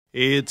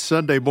It's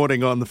Sunday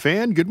morning on The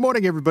Fan. Good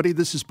morning, everybody.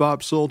 This is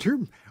Bob Salter.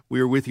 We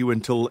are with you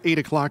until 8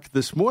 o'clock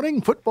this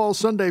morning. Football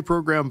Sunday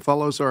program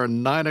follows our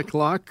 9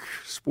 o'clock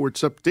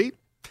sports update.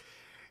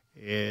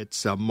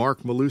 It's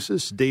Mark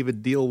Malusis,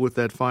 David Deal with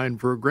that fine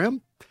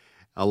program.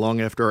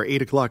 Long after our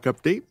 8 o'clock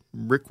update,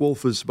 Rick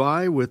Wolf is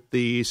by with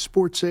the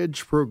Sports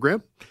Edge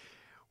program.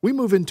 We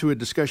move into a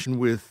discussion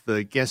with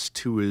a guest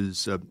who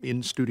is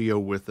in studio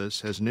with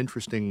us, has an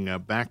interesting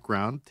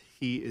background.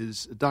 He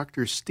is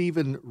Dr.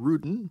 Stephen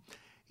Rudin.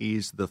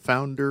 He's the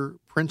founder,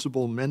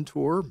 principal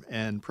mentor,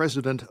 and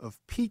president of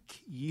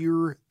Peak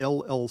Year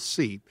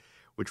LLC,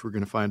 which we're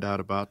going to find out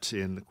about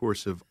in the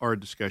course of our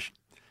discussion.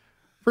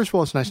 First of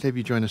all, it's nice to have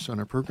you join us on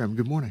our program.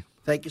 Good morning.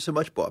 Thank you so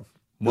much, Bob.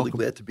 Really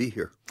glad to be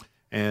here.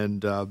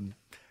 And I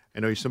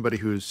know you're somebody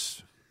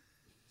who's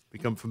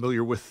become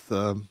familiar with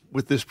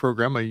this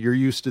program. You're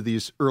used to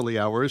these early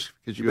hours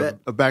because you have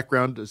a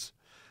background as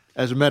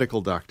a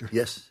medical doctor.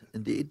 Yes,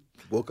 indeed.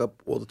 Woke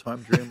up all the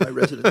time during my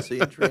residency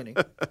and training.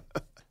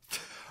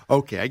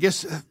 Okay, I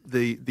guess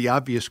the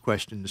obvious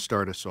question to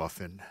start us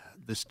off in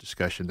this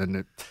discussion, and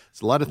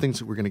it's a lot of things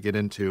that we're going to get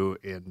into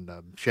in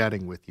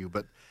chatting with you,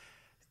 but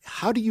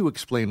how do you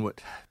explain what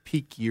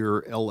Peak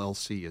Year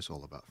LLC is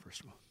all about,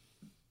 first of all?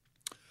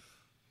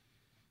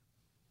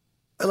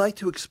 I like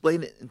to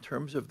explain it in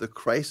terms of the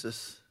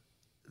crisis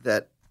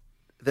that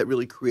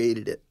really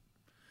created it.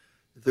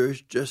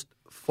 There's just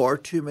far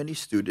too many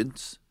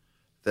students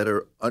that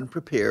are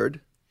unprepared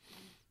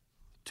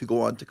to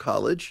go on to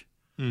college,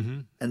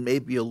 and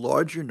maybe a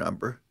larger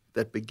number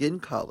that begin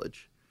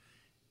college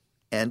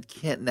and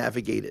can't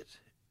navigate it,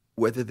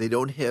 whether they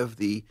don't have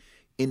the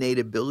innate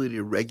ability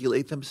to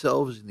regulate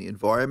themselves in the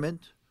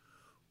environment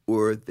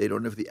or they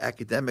don't have the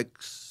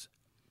academics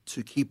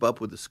to keep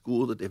up with the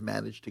school that they've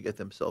managed to get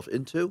themselves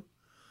into.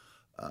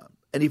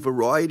 Any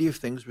variety of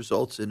things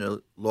results in a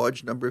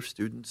large number of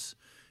students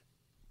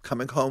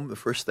coming home the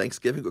first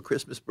Thanksgiving or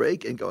Christmas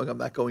break and going, I'm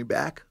not going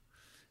back.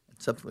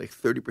 And something like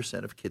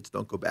 30% of kids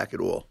don't go back at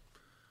all.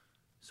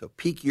 So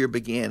Peak Year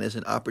began as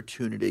an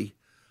opportunity,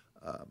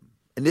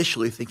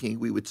 initially thinking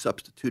we would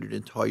substitute an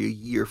entire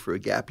year for a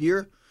gap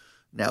year.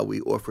 Now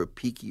we offer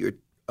Peak Year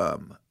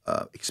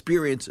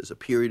experiences, a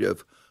period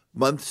of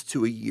months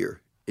to a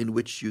year in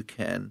which you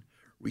can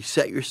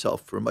reset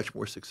yourself for a much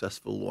more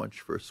successful launch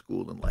for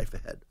school and life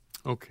ahead.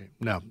 Okay.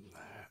 Now,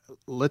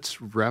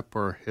 let's wrap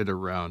our head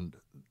around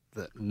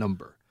that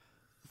number.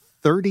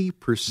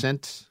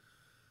 30%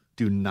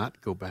 do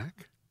not go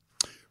back?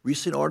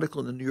 Recent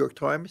article in the New York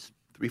Times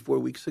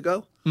 3-4 weeks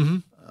ago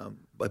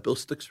by William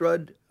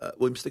Stixrud,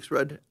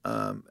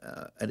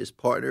 and his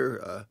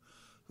partner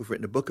who've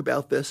written a book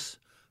about this.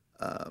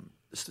 The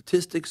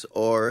statistics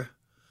are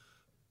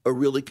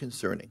really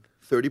concerning.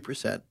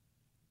 30%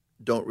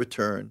 don't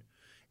return.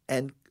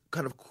 And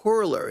kind of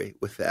corollary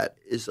with that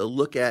is a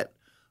look at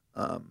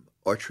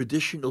our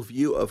traditional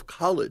view of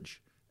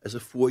college as a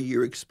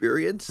 4-year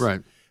experience.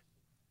 Right.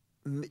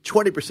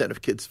 20%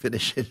 of kids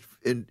finish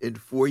in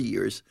 4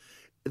 years.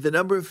 The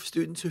number of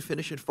students who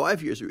finish in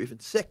 5 years or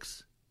even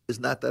 6 is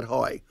not that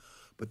high.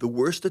 But the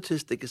worst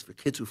statistic is for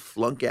kids who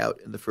flunk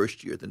out in the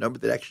first year. The number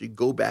that actually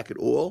go back at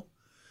all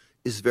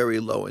is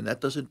very low, and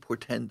that doesn't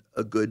portend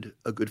a good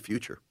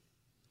future.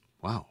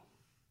 Wow.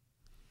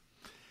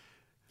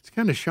 It's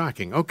kind of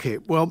shocking. Okay,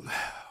 well,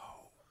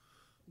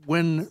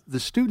 when the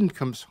student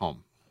comes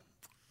home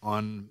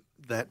on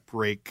that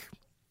break,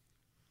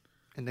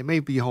 and they may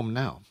be home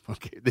now.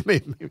 Okay, they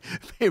may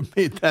have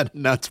made that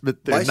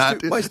announcement.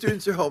 My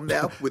students are home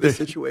now with this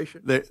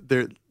situation.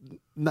 They're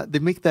not. They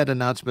make that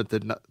announcement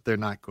that they're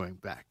not going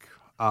back.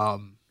 I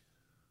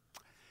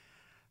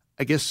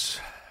guess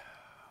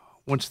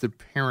once the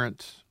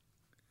parent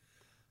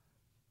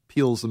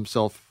peels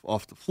themselves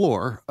off the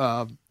floor,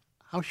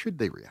 how should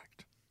they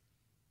react?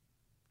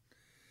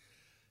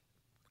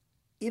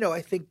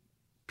 I think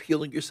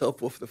peeling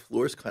yourself off the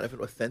floor is kind of an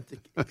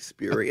authentic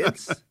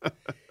experience.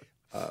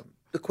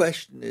 The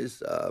question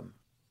is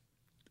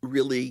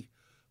really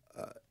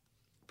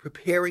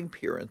preparing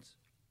parents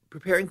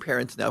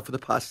now for the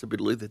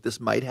possibility that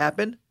this might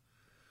happen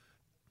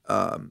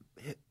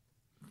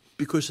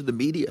because of the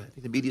media. I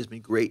think the media has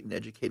been great in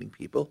educating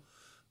people.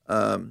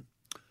 From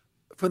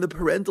the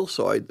parental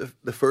side,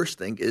 the first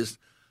thing is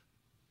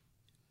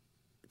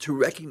to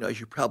recognize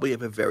you probably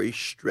have a very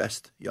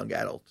stressed young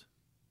adult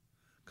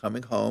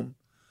coming home.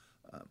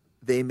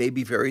 They may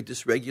be very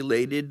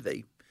dysregulated.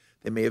 They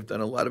may have done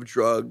a lot of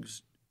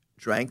drugs,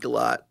 drank a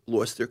lot,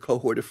 lost their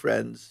cohort of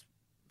friends,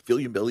 feel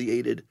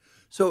humiliated.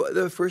 So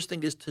the first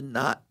thing is to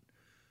not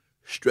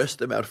stress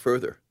them out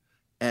further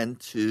and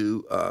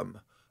to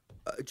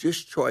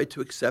just try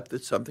to accept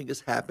that something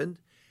has happened.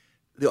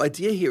 The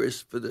idea here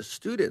is for the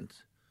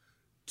student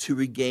to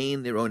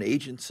regain their own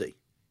agency.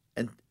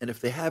 And if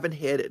they haven't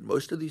had it,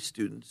 most of these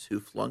students who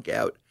flunk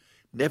out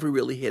never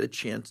really had a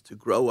chance to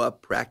grow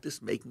up,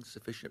 practice making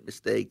sufficient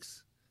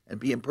mistakes, and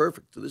be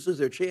imperfect. So this is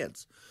their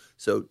chance.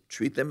 So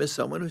treat them as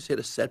someone who's had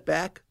a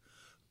setback,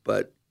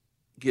 but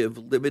give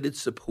limited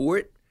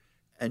support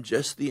and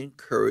just the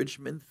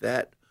encouragement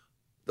that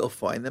they'll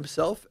find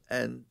themselves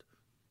and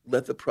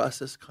let the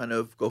process kind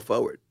of go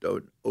forward.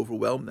 Don't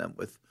overwhelm them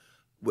with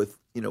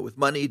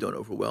money. Don't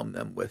overwhelm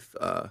them with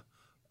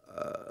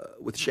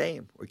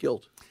shame or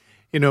guilt.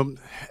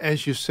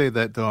 As you say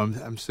that, though,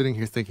 I'm sitting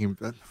here thinking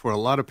that for a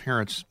lot of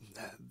parents,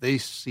 they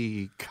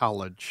see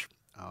college.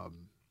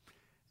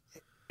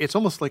 It's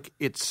almost like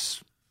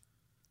that's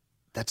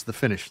the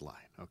finish line.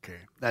 Okay,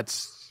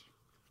 that's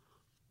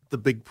the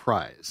big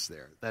prize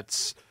there.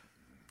 That's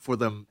for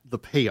them the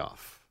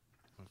payoff.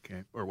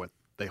 Okay, or what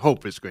they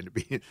hope is going to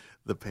be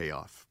the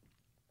payoff.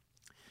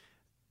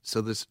 So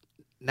there's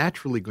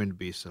naturally going to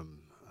be some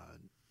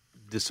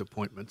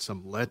disappointment,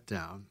 some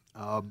letdown.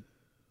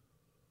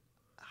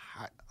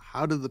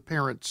 How do the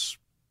parents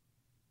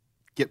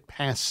get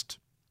past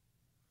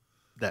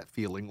that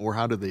feeling, or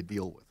how do they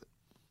deal with it?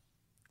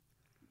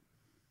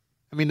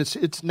 I mean,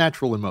 it's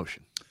natural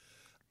emotion.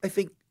 I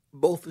think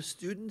both the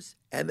students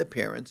and the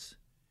parents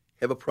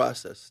have a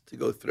process to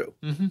go through.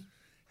 Mm-hmm.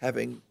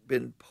 Having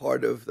been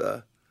part of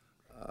the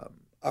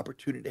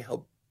opportunity to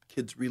help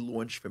kids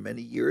relaunch for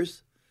many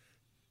years,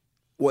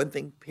 one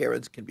thing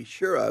parents can be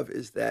sure of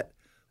is that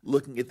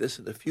looking at this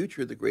in the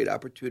future, the great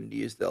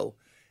opportunity is they'll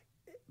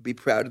be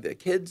proud of their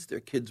kids. Their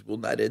kids will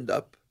not end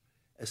up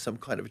as some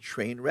kind of a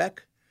train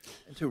wreck,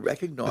 and to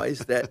recognize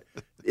that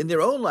in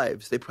their own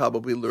lives they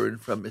probably learn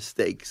from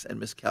mistakes and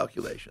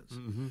miscalculations.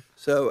 Mm-hmm.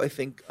 So I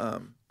think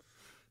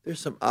there's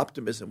some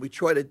optimism. We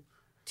try to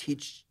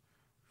teach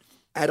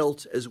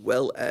adults as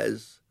well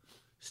as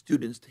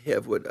students to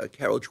have what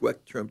Carol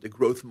Dweck termed a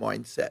growth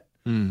mindset.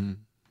 Mm-hmm.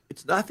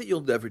 It's not that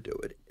you'll never do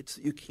it. It's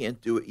that you can't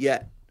do it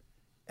yet.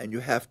 And you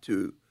have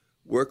to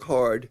work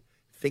hard,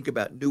 think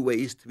about new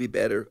ways to be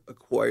better,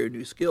 acquire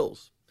new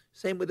skills.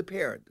 Same with a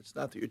parent. It's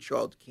not that your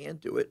child can't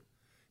do it.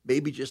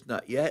 Maybe just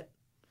not yet.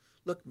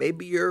 Look,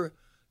 maybe you're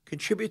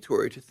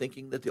contributory to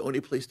thinking that the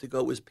only place to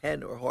go is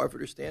Penn or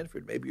Harvard or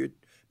Stanford. Maybe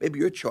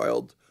your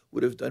child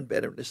would have done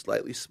better in a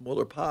slightly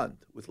smaller pond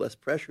with less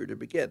pressure to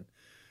begin.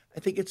 I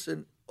think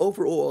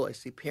overall, I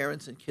see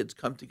parents and kids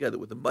come together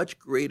with a much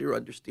greater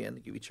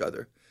understanding of each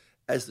other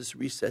as this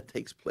reset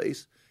takes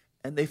place,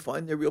 and they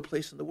find their real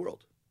place in the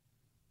world.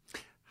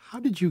 How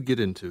did you get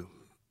into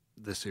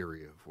this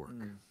area of work?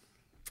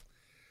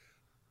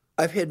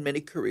 I've had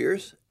many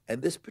careers,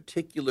 and this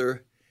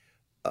particular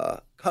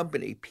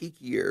company, Peak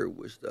Year,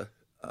 was the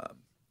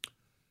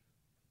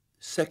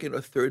second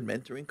or third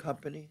mentoring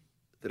company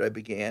that I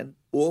began,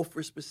 all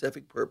for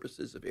specific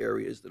purposes of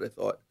areas that I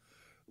thought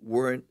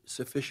weren't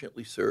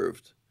sufficiently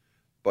served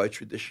by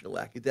traditional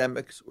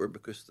academics, or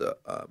because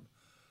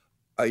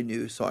I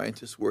knew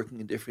scientists working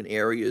in different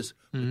areas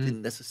who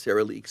didn't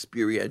necessarily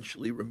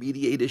experientially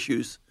remediate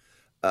issues.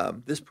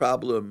 This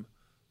problem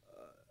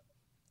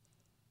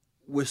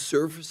was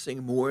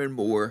surfacing more and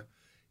more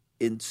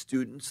in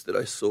students that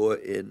I saw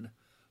in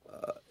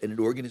an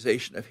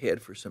organization I've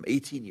had for some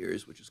 18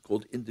 years, which is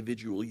called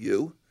Individual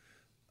U,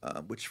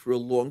 which for a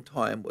long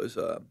time was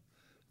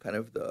kind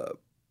of the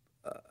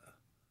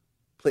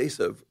place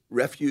of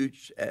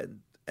refuge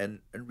and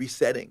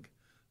resetting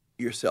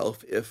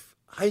yourself if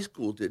high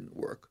school didn't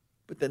work,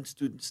 but then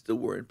students still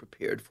weren't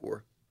prepared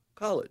for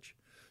college.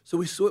 So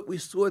we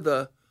saw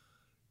the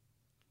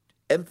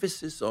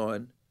emphasis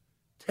on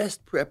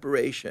test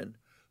preparation,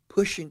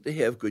 pushing to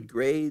have good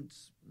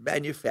grades,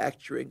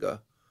 manufacturing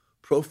a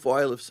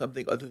profile of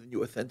something other than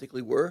you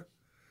authentically were,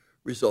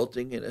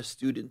 resulting in a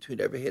student who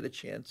never had a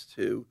chance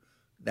to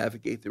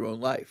navigate their own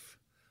life.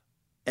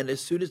 And as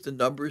soon as the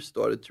numbers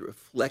started to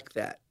reflect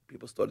that,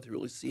 people started to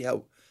really see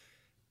how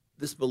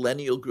this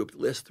millennial group, the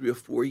last 3 or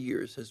 4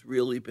 years, has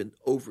really been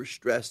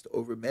overstressed,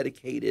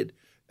 over-medicated.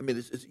 I mean,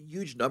 there's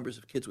huge numbers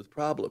of kids with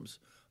problems.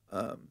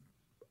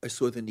 I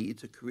saw the need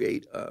to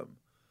create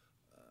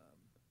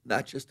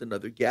not just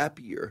another gap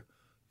year,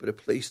 but a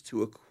place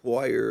to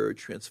acquire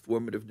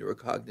transformative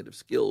neurocognitive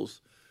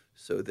skills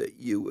so that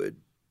you would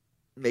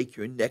make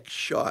your next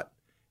shot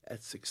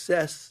at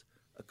success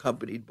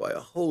accompanied by a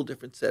whole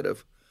different set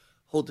of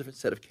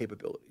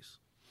capabilities.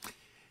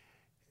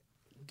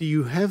 Do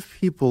you have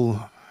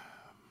people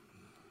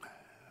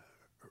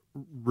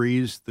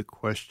raise the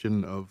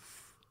question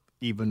of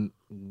even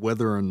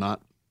whether or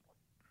not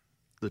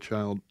the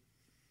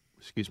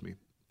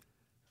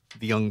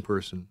young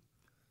person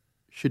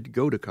should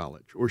go to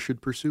college or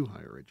should pursue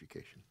higher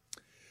education?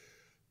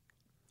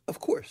 Of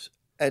course.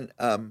 And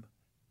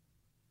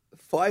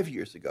 5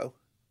 years ago,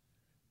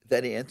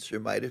 that answer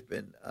might have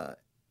been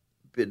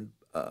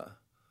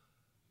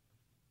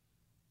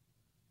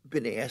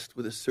asked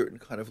with a certain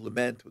kind of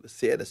lament, with a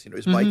sadness.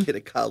 Is my kid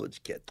a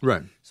college kid?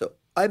 Right. So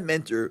I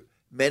mentor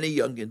many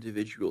young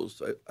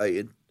individuals,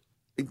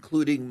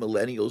 including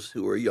millennials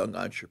who are young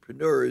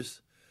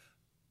entrepreneurs,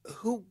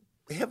 who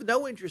have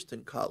no interest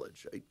in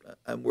college.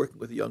 I'm working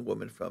with a young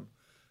woman from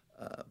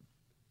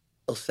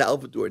El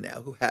Salvador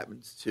now who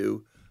happens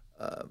to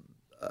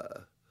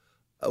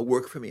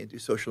work for me and do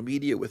social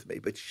media with me.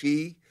 But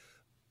she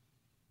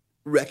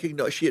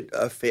recognized she had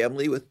a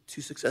family with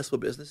 2 successful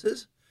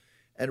businesses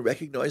and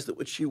recognized that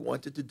what she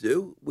wanted to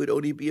do would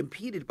only be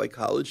impeded by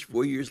college.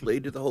 4 years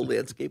later, the whole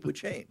landscape would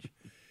change.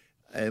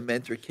 I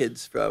mentor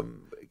kids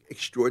from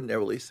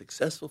extraordinarily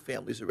successful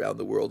families around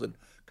the world, and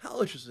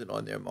college isn't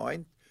on their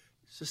mind.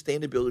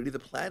 Sustainability of the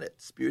planet,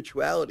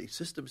 spirituality,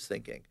 systems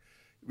thinking,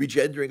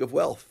 regendering of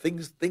wealth,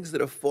 things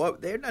that are far,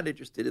 they're not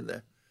interested in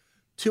the.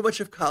 Too much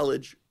of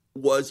college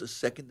was a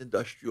second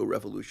industrial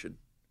revolution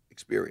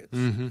experience.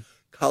 Mm-hmm.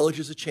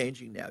 Colleges are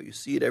changing now. You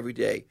see it every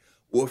day,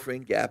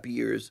 offering gap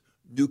years,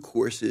 new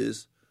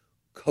courses,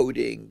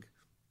 coding.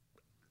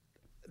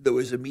 There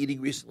was a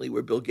meeting recently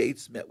where Bill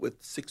Gates met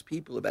with 6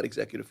 people about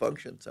executive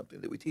function,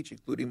 something that we teach,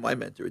 including my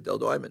mentor, Adele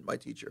Diamond, my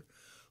teacher.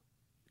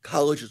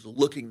 Colleges are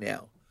looking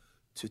now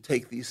to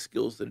take these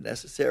skills that are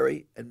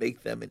necessary and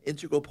make them an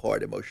integral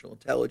part, emotional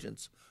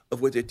intelligence,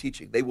 of what they're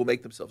teaching. They will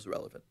make themselves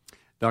relevant.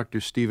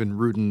 Dr. Stephen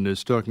Rudin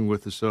is talking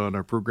with us on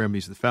our program.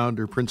 He's the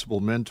founder, principal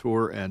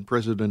mentor, and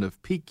president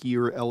of Peak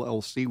Year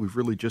LLC. We've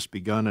really just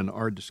begun in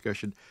our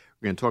discussion.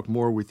 We're going to talk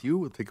more with you.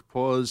 We'll take a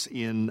pause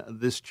in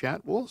this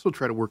chat. We'll also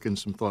try to work in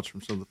some thoughts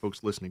from some of the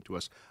folks listening to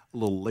us a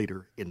little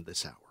later in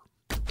this hour.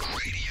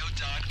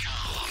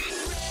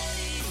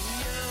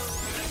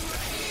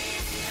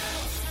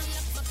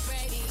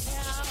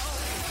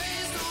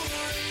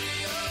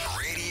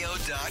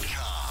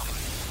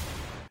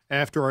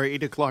 After our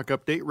 8 o'clock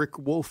update, Rick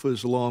Wolf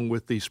is along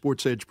with the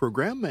Sports Edge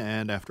program.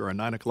 And after our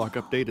 9 o'clock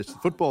update, it's the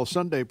Football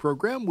Sunday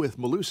program with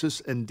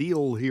Malusis and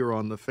Deal here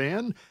on The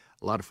Fan.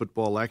 A lot of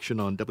football action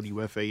on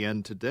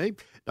WFAN today.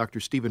 Dr.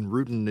 Stephen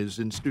Rudin is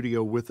in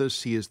studio with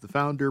us. He is the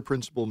founder,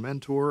 principal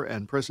mentor,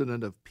 and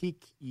president of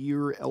Peak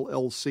Year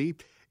LLC.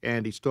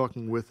 And he's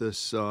talking with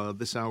us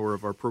this hour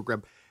of our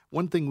program.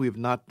 One thing we have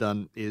not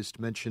done is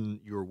to mention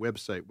your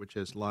website, which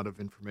has a lot of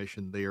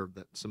information there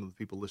that some of the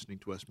people listening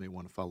to us may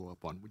want to follow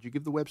up on. Would you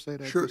give the website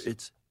address? Sure.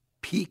 It's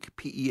Peak,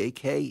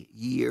 P-E-A-K,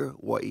 year,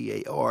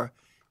 Y-E-A-R,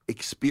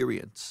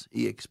 experience,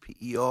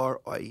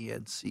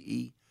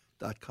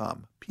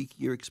 EXPERIENCE.com,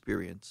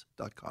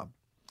 peakyearexperience.com.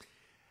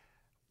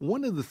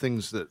 One of the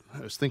things that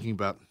I was thinking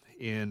about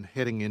in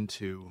heading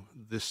into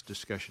this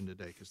discussion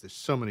today, because there's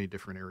so many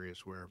different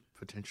areas where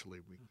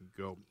potentially we can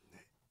go,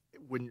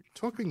 when you're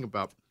talking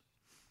about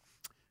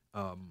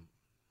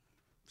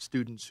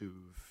students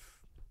who've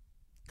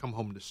come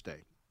home to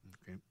stay,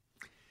 okay,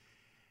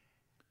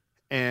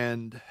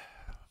 and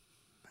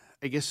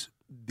I guess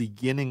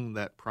beginning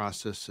that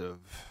process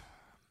of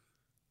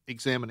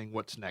examining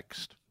what's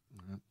next.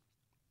 Mm-hmm.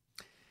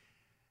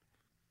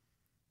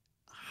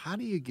 How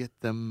do you get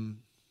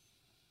them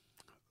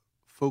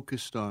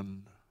focused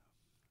on,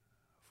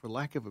 for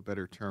lack of a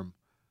better term,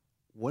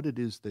 what it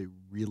is they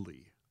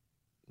really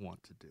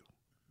want to do?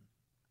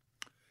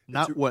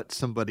 Not what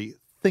somebody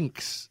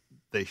thinks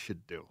they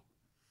should do.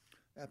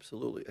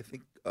 Absolutely. I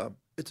think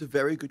it's a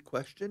very good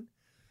question.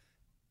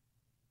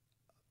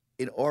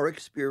 In our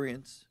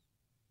experience,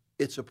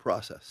 it's a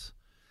process.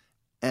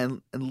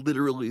 And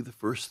literally the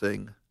first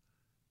thing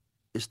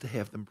is to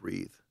have them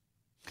breathe.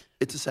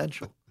 It's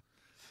essential.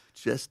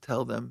 Just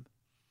tell them,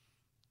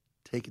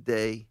 take a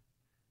day,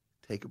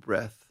 take a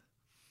breath,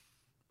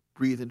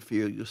 breathe and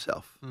feel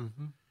yourself.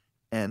 Mm-hmm.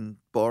 And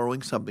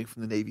borrowing something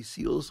from the Navy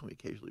SEALs, we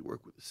occasionally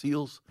work with the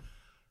SEALs,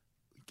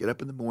 get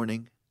up in the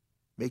morning,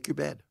 make your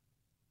bed.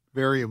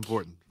 Very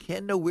important.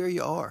 Can't know where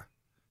you are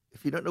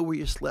if you don't know where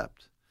you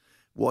slept.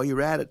 While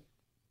you're at it,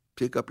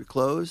 pick up your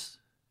clothes.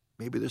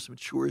 Maybe there's some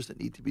chores that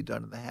need to be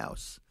done in the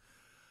house.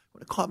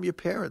 Want to calm your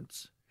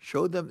parents.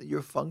 Show them that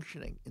you're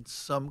functioning in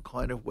some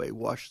kind of way.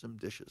 Wash some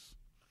dishes.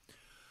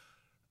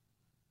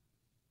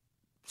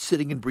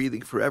 Sitting and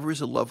breathing forever is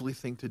a lovely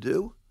thing to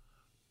do,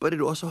 but it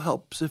also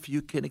helps if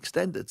you can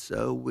extend it.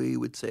 So we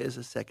would say as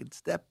a second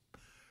step,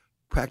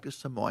 practice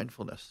some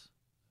mindfulness.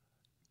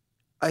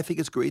 I think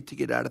it's great to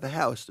get out of the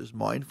house. There's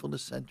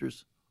mindfulness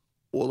centers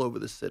all over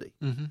the city.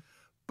 Mm-hmm.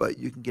 But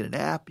you can get an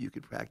app. You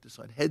can practice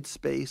on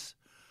Headspace.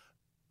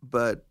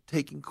 But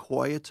taking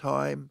quiet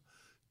time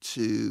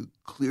to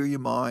clear your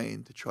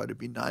mind, to try to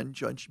be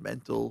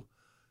non-judgmental,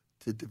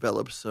 to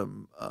develop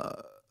some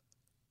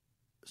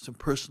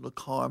personal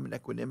calm and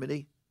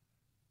equanimity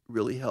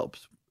really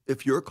helps.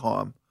 If you're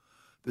calm,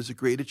 there's a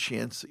greater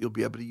chance that you'll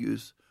be able to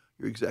use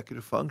your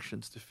executive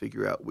functions to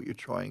figure out what you're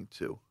trying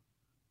to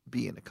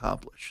be and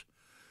accomplish.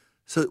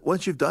 So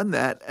once you've done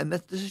that, and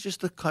this is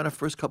just the kind of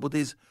first couple of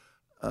days,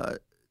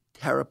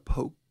 Tara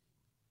Pope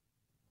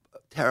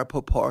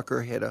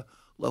Parker had a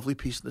lovely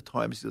piece in the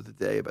Times the other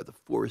day about the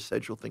 4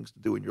 essential things to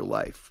do in your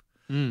life.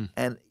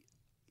 And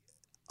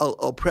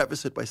I'll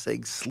preface it by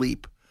saying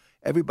sleep.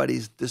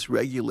 Everybody's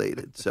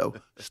dysregulated, so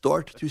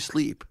start to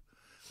sleep,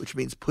 which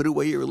means put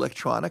away your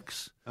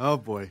electronics. Oh,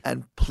 boy.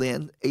 And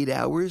plan 8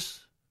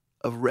 hours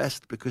of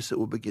rest because it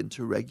will begin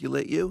to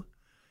regulate you.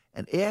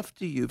 And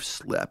after you've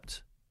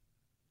slept,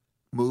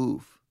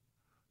 move.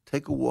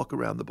 Take a walk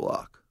around the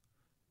block.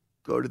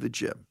 Go to the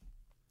gym.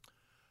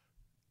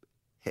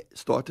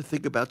 Start to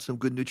think about some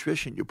good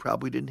nutrition. You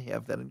probably didn't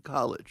have that in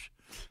college.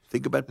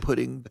 Think about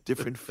putting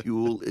different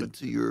fuel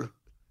into your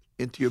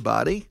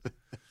body.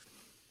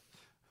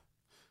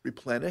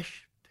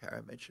 Replenish.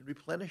 Tara mentioned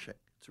replenishing.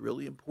 It's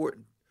really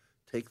important.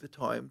 Take the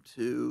time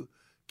to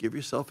give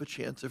yourself a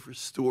chance of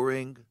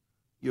restoring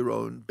your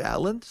own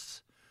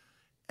balance,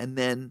 and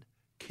then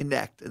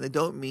connect. And I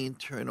don't mean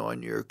turn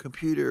on your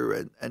computer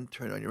and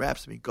turn on your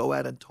apps. I mean, go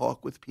out and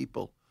talk with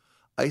people.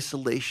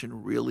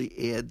 Isolation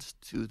really adds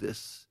to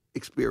this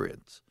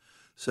experience.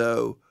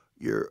 So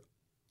you're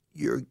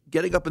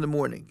getting up in the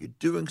morning, you're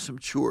doing some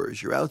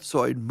chores, you're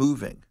outside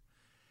moving.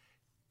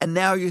 And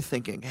now you're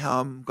thinking, how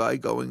am I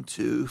going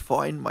to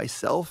find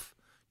myself?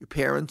 Your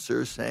parents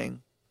are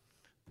saying,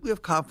 we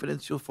have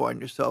confidence you'll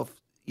find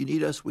yourself. You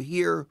need us, we're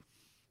here.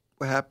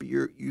 We're happy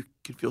you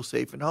can feel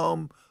safe at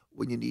home.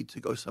 When you need to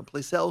go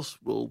someplace else,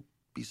 we'll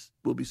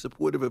be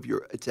supportive of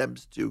your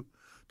attempts to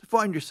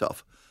find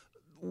yourself.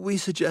 We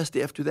suggest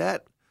after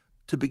that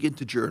to begin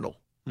to journal.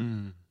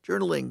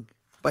 Journaling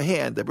by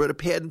hand. I brought a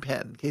pad and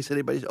pen in case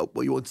anybody's,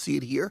 you won't see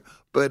it here.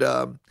 But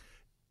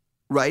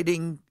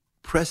writing,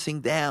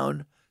 pressing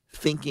down,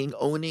 thinking,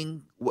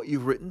 owning what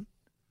you've written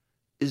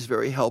is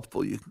very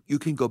helpful. You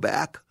can go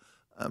back.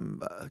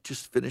 I'm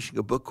just finishing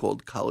a book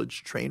called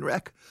College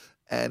Trainwreck.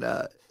 And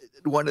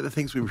one of the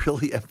things we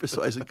really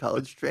emphasize in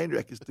College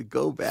Trainwreck is to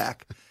go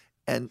back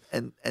and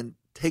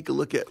take a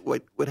look at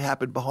what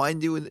happened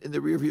behind you in the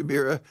rearview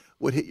mirror,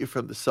 what hit you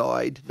from the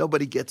side.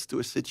 Nobody gets to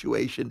a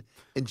situation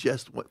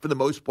for the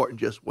most part, in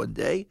just one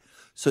day.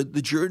 So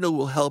the journal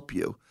will help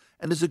you.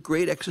 And there's a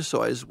great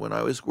exercise when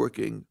I was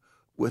working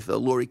with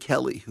Lori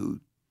Kelly,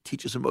 who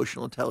teaches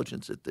emotional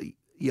intelligence at the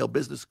Yale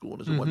Business School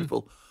and is a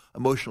wonderful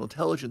emotional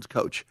intelligence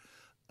coach.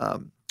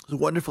 It's a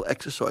wonderful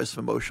exercise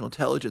for emotional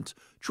intelligence.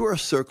 Draw a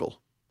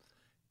circle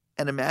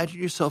and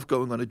imagine yourself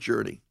going on a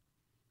journey.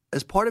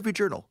 As part of your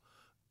journal,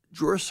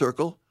 draw a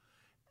circle.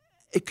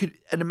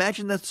 And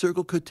imagine that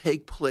circle could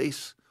take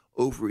place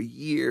over a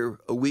year,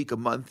 a week, a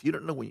month. You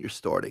don't know when you're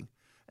starting.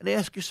 And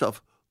ask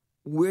yourself,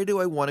 where do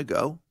I want to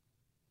go?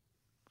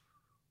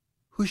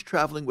 Who's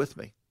traveling with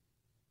me?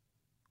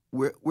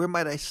 Where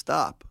might I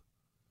stop?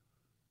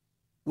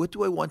 What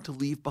do I want to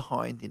leave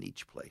behind in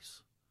each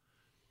place?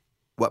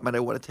 What might I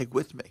want to take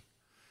with me?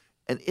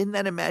 And in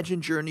that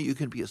imagined journey, you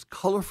can be as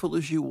colorful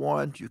as you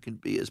want. You can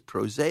be as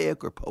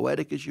prosaic or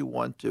poetic as you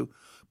want to.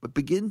 But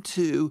begin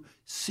to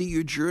see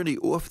your journey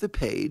off the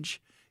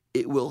page.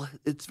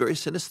 It's very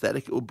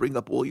synesthetic. It will bring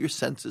up all your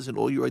senses and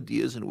all your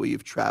ideas and where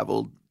you've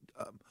traveled.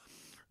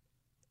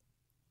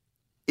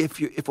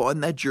 If on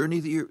that journey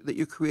that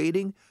you're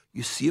creating,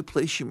 you see a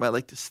place you might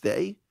like to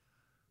stay,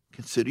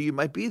 consider you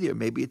might be there.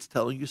 Maybe it's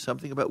telling you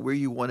something about where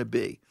you want to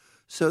be.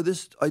 So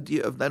this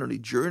idea of not only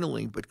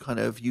journaling, but kind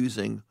of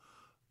using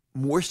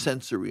more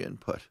sensory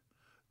input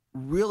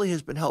really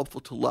has been helpful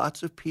to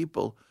lots of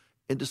people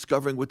in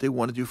discovering what they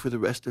want to do for the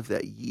rest of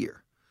that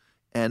year.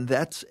 And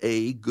that's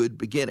a good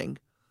beginning.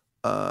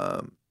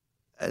 And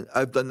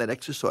I've done that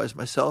exercise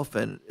myself,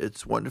 and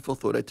it's wonderful.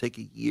 Thought I'd take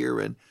a year,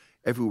 and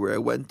everywhere I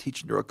went,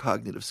 teach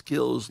neurocognitive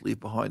skills, leave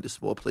behind a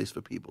small place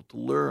for people to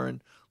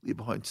learn, leave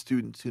behind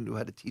students who knew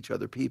how to teach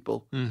other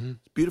people.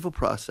 It's a beautiful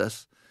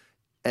process.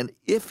 And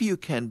if you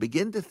can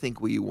begin to think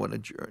where you want to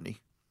journey,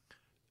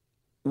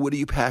 what are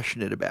you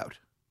passionate about?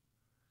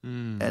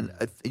 And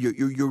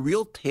your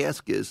real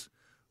task is,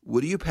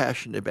 what are you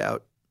passionate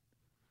about?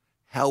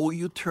 How will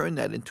you turn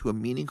that into a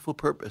meaningful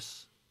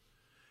purpose?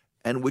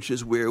 And which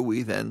is where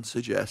we then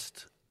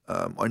suggest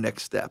our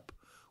next step,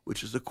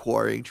 which is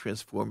acquiring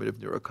transformative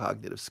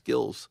neurocognitive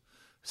skills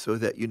so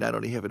that you not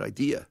only have an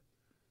idea,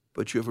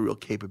 but you have a real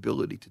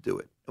capability to do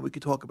it. And we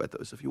could talk about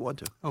those if you want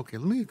to. Okay,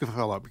 let me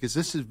follow up, because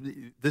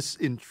this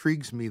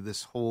intrigues me,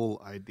 this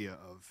whole idea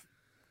of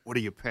what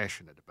are you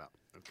passionate about,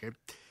 okay?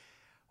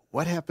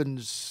 What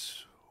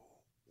happens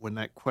when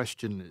that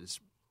question is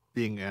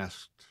being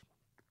asked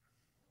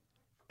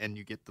and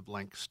you get the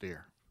blank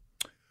stare?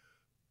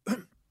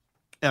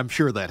 I'm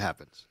sure that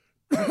happens.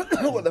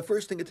 Well, the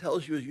first thing it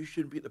tells you is you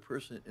shouldn't be the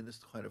person in this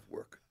kind of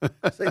work.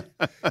 So,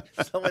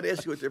 someone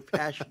asks you what they're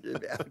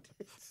passionate about.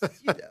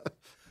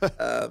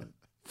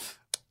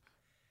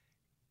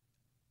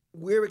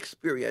 We're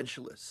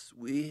experientialists.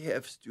 We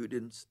have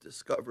students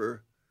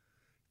discover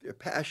their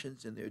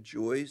passions and their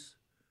joys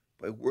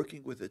by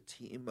working with a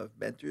team of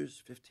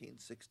mentors, 15,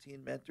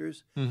 16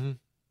 mentors, and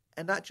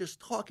not just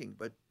talking,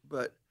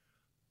 but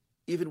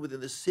even within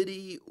the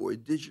city or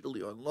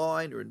digitally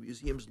online or in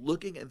museums,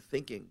 looking and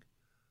thinking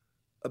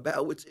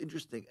about what's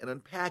interesting and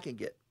unpacking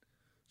it.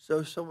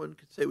 So someone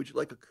could say, would you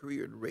like a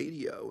career in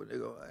radio? And they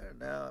go, I don't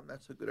know, I'm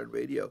not so good on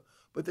radio.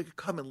 But they could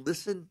come and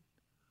listen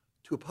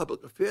to a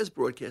public affairs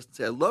broadcast and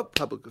say, I love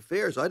public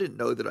affairs. I didn't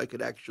know that I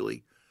could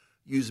actually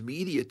use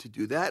media to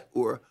do that.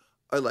 Or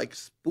I like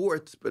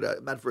sports, but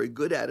I'm not very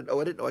good at it.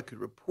 Oh, I didn't know I could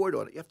report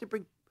on it. You have to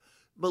bring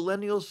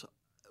millennials,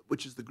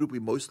 which is the group we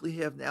mostly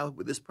have now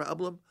with this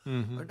problem,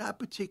 are not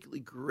particularly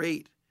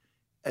great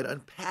at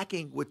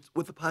unpacking what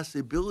the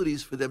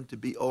possibilities for them to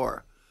be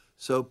are.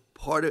 So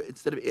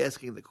instead of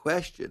asking the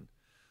question,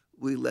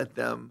 we let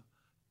them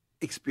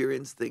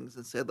experience things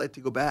and say, I'd like to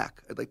go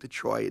back. I'd like to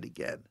try it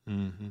again.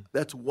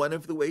 That's one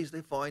of the ways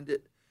they find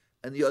it.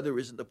 And the other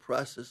is in the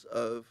process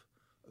of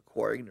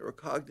acquiring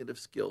neurocognitive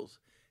skills.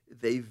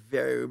 They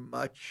very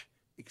much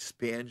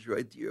expand your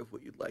idea of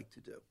what you'd like to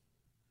do.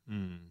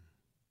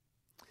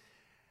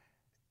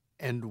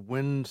 And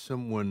when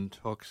someone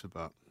talks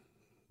about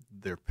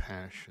their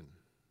passion,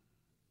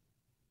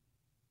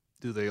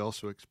 do they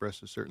also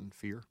express a certain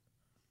fear?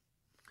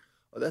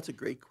 Oh, that's a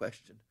great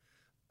question.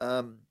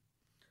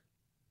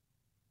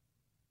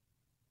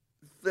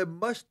 There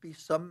must be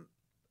some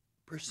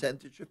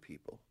percentage of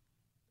people,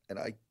 and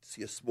I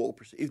see a small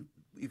percent,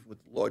 even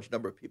with the large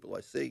number of people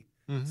I see,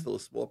 it's still a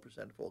small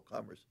percent of all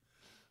commerce.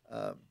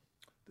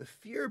 The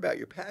fear about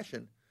your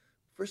passion,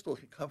 first of all,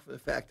 can come from the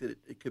fact that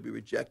it could be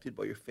rejected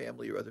by your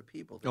family or other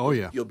people. That Oh,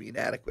 yeah. You'll be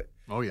inadequate.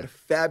 Oh, yeah. And a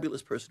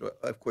fabulous person, who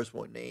I, of course,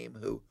 won't name,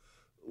 who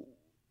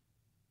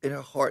in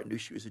her heart knew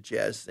she was a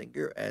jazz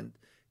singer, and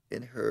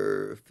in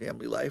her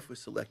family life was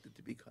selected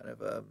to be kind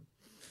of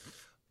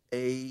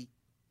a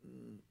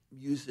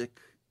music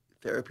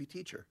therapy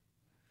teacher.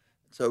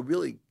 So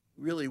really,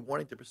 really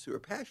wanting to pursue her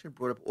passion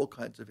brought up all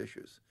kinds of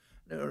issues.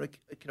 And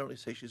I can only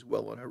say she's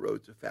well on her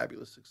road to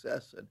fabulous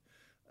success. And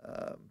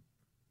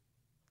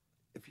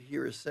if you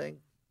hear her sing,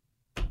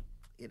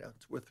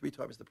 it's worth 3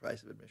 times the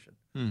price of admission.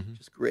 Mm-hmm.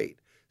 Just great.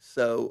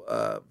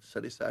 So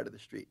sunny side of the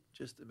street,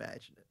 just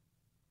imagine it.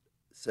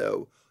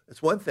 So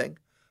that's one thing.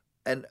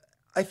 And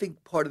I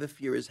think part of the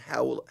fear is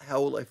how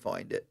will I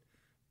find it?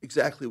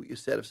 Exactly what you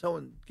said. If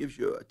someone gives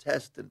you a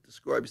test and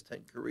describes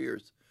 10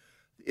 careers,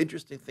 the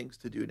interesting things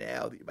to do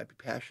now that you might be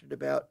passionate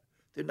about,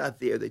 they're not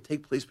there. They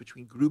take place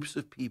between groups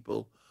of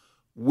people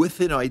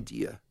with an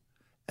idea,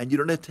 and you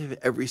don't have to have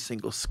every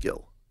single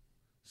skill.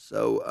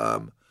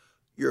 So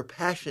your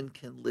passion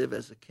can live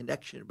as a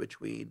connection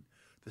between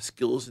the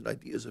skills and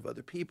ideas of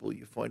other people.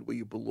 You find where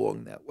you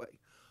belong that way.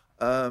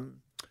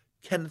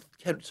 Ken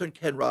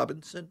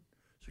Robinson.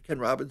 So Ken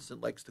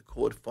Robinson likes to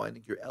call it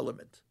finding your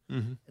element.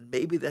 Mm-hmm. And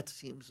maybe that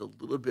seems a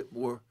little bit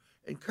more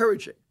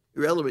encouraging.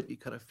 Your element, you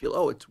kind of feel,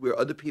 oh, it's where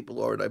other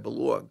people are and I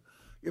belong.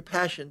 Your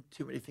passion,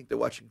 too many think they're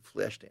watching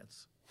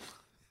Flashdance.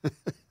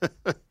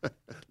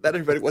 Not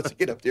everybody wants to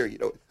get up there,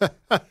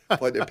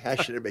 find their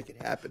passion and make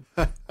it happen.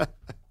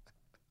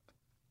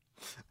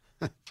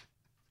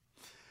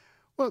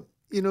 Well,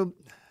 and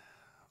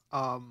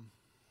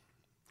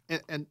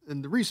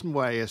the reason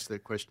why I asked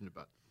that question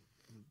about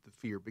the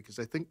fear, because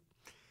I think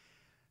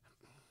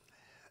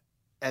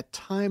at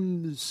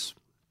times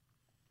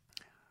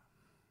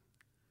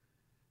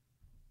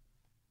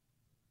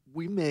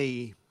we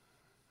may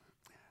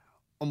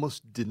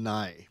almost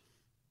deny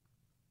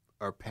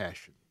our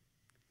passion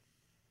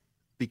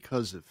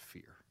because of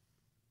fear.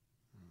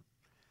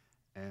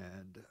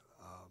 And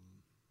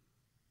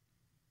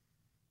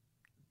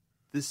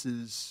this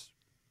is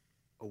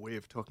a way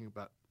of talking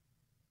about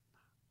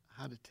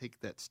how to take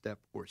that step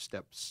or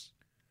steps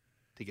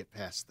to get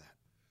past that.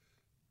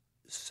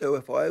 So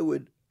if I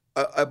would,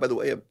 I by the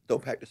way, I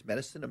don't practice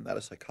medicine. I'm not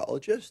a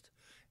psychologist.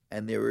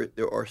 And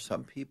there are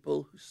some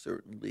people who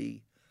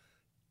certainly,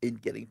 in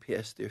getting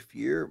past their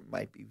fear,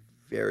 might be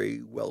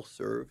very well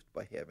served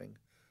by having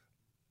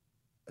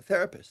a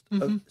therapist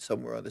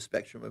somewhere on the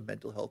spectrum of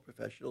mental health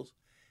professionals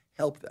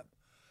help them.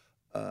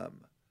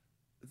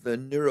 The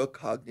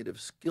neurocognitive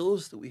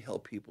skills that we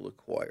help people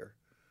acquire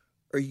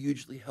are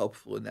hugely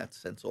helpful in that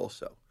sense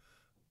also.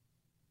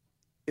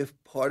 If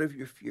part of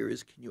your fear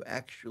is, can you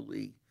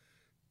actually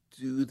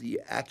do the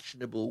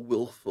actionable,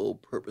 willful,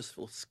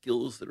 purposeful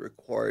skills that are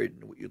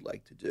required in what you'd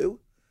like to do?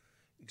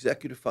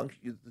 Executive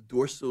function, the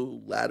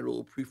dorsal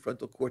lateral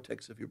prefrontal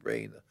cortex of your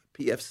brain,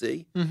 the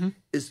PFC,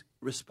 is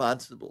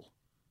responsible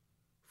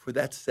for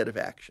that set of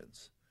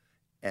actions.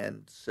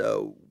 And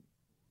so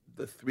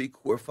the 3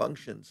 core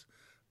functions,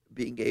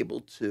 being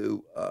able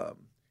to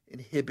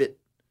inhibit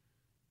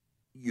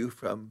you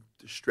from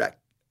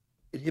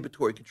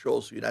inhibitory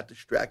control, so you're not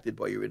distracted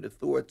by your inner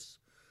thoughts,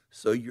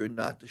 so you're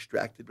not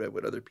distracted by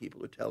what other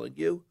people are telling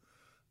you,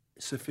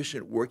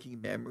 sufficient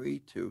working memory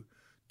to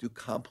do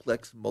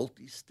complex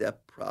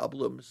multi-step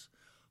problems,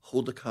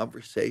 hold a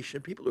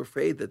conversation. People are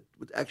afraid that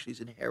what actually is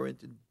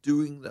inherent in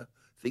doing the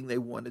thing they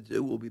want to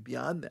do will be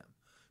beyond them.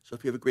 So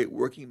if you have a great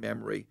working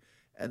memory,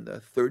 and the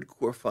 3rd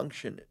core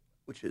function,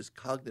 which is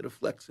cognitive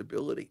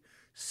flexibility,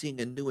 seeing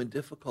a new and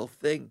difficult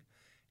thing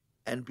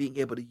and being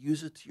able to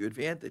use it to your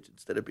advantage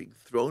instead of being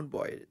thrown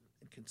by it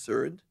and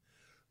concerned,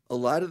 a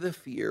lot of the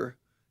fear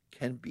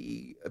can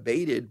be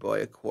abated by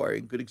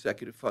acquiring good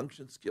executive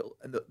function skill,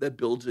 and that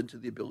builds into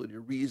the ability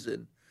to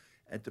reason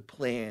and to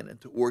plan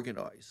and to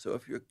organize. So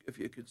if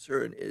your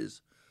concern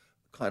is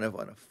kind of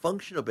on a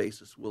functional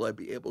basis, will I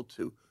be able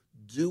to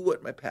do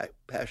what my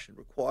passion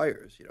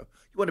requires? You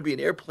want to be an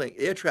air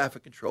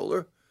traffic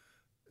controller.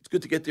 It's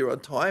good to get there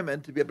on time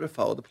and to be able to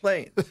follow the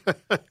planes.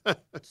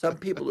 Some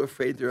people are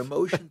afraid their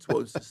emotions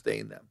won't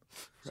sustain them.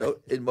 So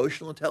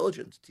emotional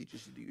intelligence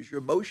teaches you to use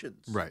your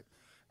emotions. Right.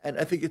 And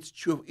I think it's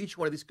true of each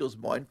one of these skills: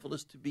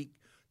 mindfulness, to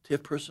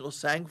have personal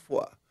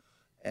sang-froid,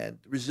 and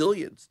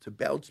resilience, to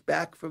bounce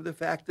back from the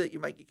fact that you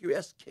might get your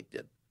ass kicked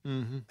in.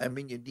 Mm-hmm. I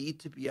mean, you need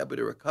to be able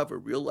to recover.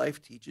 Real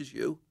life teaches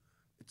you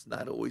it's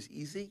not always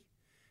easy.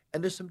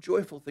 And there's some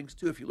joyful things,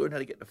 too. If you learn how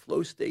to get in a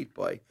flow state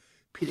by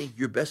pitting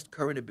your best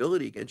current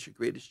ability against your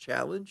greatest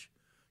challenge,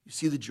 you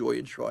see the joy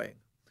in trying.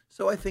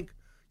 So I think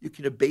you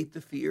can abate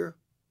the fear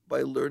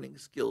by learning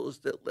skills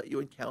that let you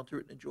encounter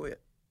it and enjoy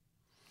it.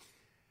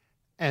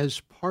 As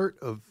part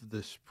of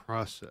this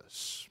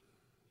process,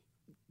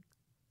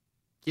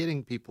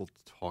 getting people to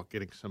talk,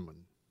 getting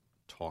someone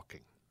talking,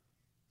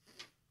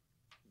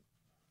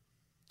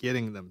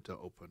 getting them to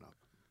open up.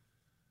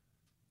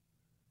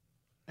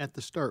 At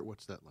the start,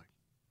 what's that like?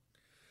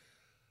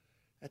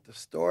 At the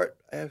start,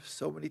 I have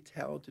so many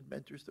talented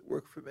mentors that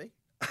work for me.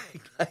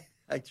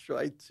 I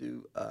try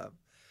to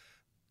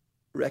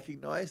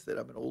recognize that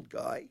I'm an old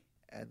guy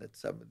and that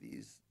some of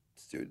these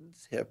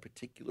students have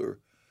particular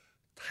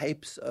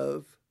types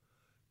of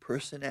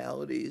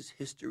personalities,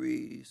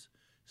 histories,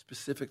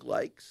 specific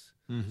likes.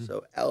 Mm-hmm.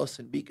 So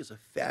Allison Meek is a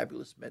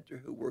fabulous mentor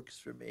who works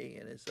for me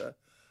and is a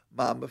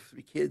mom of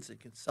 3 kids and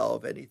can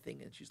solve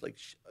anything. And she's like,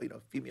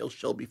 female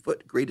Shelby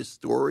Foote, great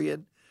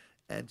historian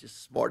and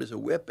just smart as a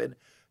whip. And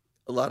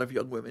a lot of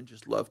young women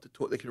just love to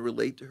talk. They can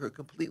relate to her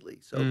completely.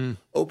 So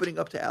opening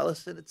up to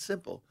Allison, it's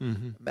simple.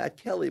 Mm-hmm. Matt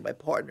Kelly, my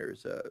partner,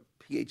 is a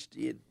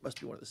PhD and must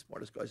be one of the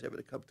smartest guys ever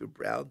to come through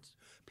Brown's.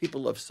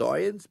 People love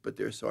science, but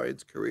their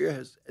science career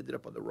has ended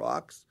up on the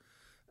rocks.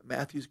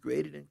 Matthew's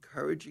great at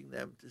encouraging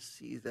them to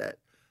see that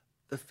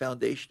the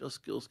foundational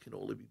skills can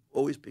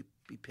always be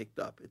picked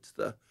up. It's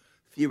the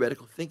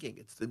theoretical thinking.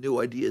 It's the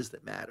new ideas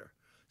that matter.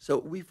 So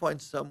we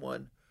find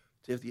someone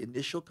to have the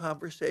initial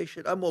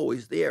conversation. I'm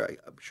always there.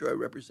 I'm sure I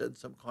represent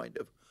some kind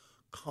of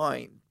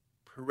kind,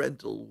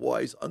 parental,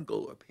 wise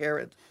uncle or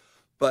parent.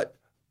 But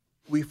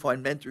we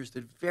find mentors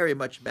that very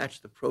much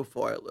match the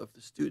profile of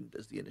the student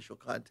as the initial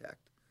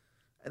contact.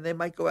 And they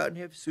might go out and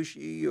have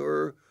sushi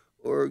or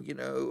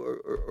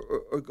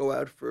go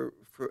out for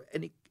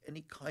any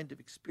kind of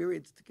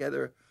experience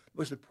together. The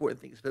most important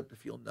thing is for them to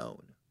feel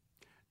known.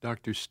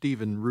 Dr.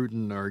 Stephen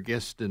Rudin, our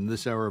guest in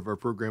this hour of our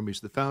program. He's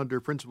the founder,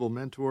 principal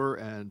mentor,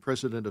 and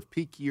president of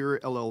Peak Year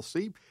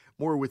LLC.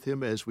 More with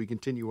him as we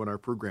continue on our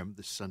program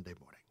this Sunday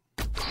morning.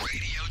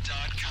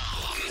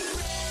 Radio.com.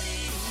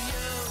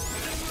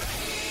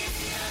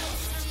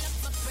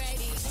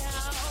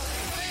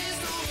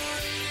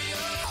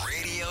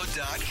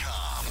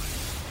 Radio.com.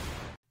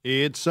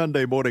 It's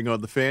Sunday morning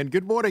on The Fan.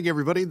 Good morning,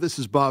 everybody. This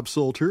is Bob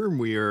Salter.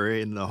 We are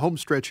in the home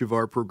stretch of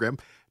our program,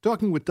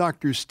 talking with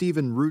Dr.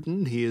 Stephen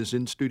Rudin. He is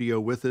in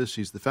studio with us.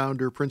 He's the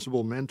founder,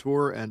 principal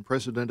mentor, and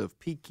president of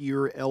Peak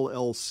Year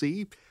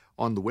LLC.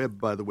 On the web,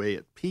 by the way,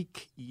 at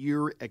Peak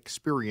Year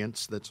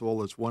Experience. That's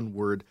all as one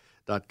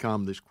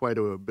word.com. There's quite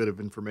a bit of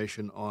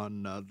information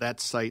on that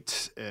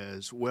site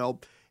as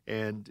well.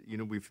 And,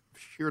 we've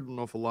shared an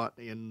awful lot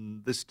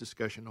in this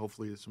discussion.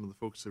 Hopefully some of the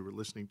folks that were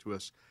listening to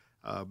us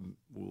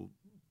will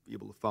be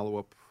able to follow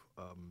up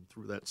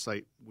through that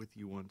site with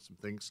you on some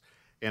things.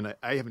 And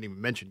I haven't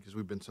even mentioned, because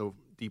we've been so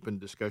deep in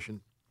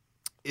discussion,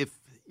 if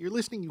you're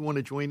listening, you want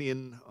to join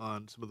in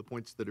on some of the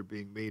points that are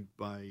being made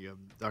by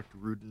Dr.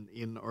 Rudin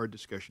in our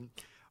discussion,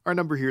 our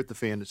number here at The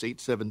Fan is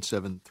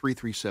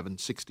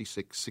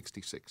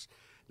 877-337-6666.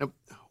 Now,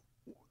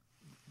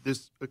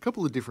 there's a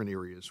couple of different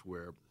areas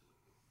where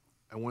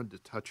I wanted to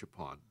touch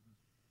upon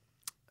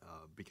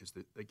because,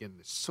 again,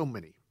 there's so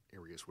many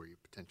areas where we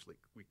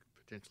could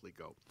potentially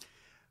go.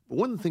 But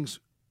one of the things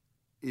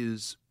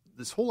is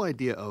this whole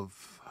idea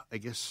of, I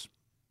guess,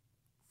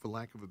 for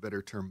lack of a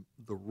better term,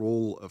 the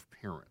role of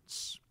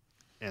parents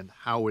and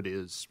how it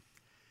is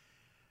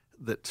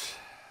that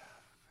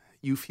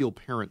you feel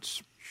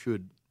parents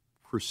should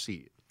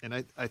proceed.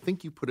 And I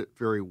think you put it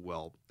very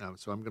well.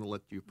 So I'm going to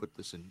let you put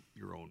this in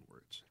your own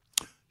words.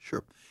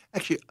 Sure.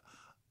 Actually,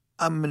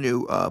 I'm going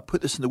to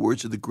put this in the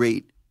words of the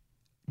great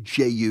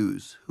Jay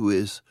Hughes, who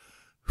is,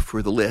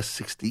 for the last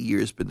 60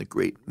 years, been the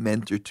great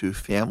mentor to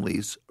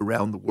families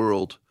around the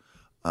world.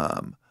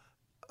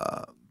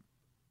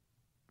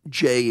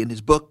 Jay, in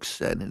his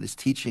books and in his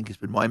teaching, has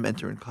been my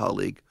mentor and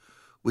colleague,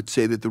 would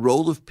say that the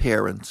role of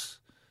parents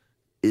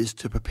is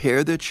to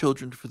prepare their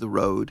children for the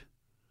road,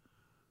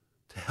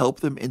 to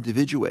help them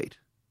individuate,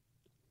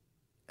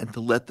 and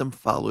to let them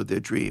follow their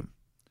dream.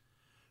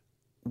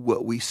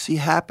 What we see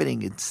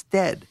happening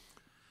instead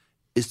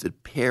is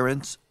that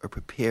parents are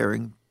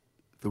preparing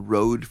the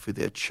road for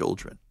their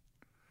children,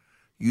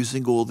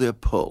 using all their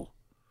pull,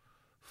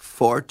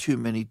 far too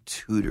many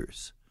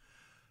tutors.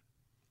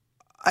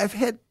 I've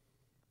had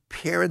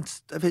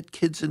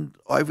kids in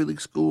Ivy League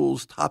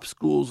schools, top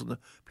schools, and the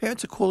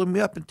parents are calling me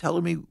up and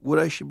telling me what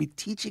I should be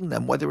teaching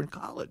them while they're in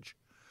college.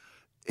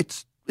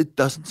 It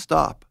doesn't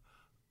stop.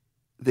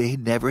 They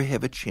never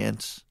have a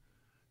chance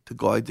to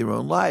guide their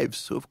own lives.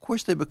 So, of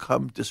course, they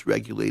become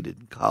dysregulated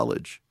in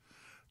college.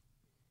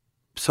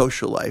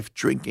 Social life,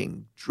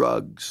 drinking,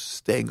 drugs,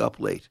 staying up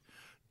late.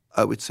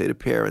 I would say to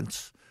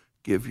parents,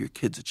 give your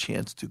kids a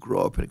chance to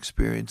grow up and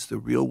experience the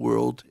real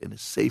world in a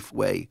safe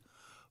way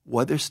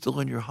while they're still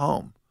in your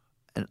home.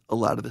 And a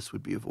lot of this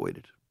would be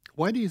avoided.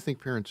 Why do you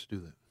think parents do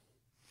that?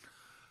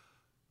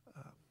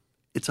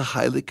 It's a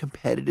highly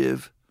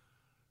competitive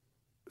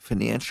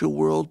financial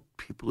world.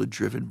 People are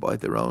driven by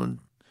their own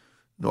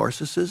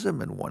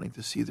narcissism and wanting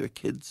to see their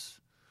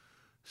kids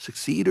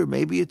succeed, or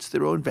maybe it's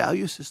their own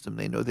value system.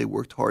 They know they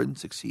worked hard and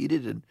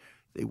succeeded, and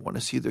they want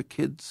to see their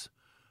kids,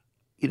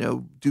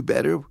 do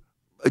better.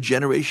 a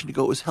generation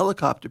ago, it was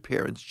helicopter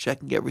parents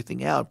checking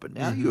everything out. But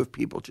now you have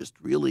people just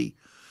really,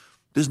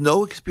 there's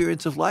no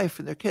experience of life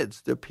in their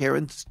kids. Their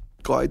parents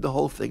guide the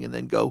whole thing and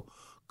then go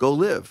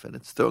live. And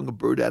it's throwing a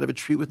bird out of a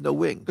tree with no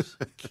wings.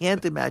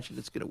 Can't imagine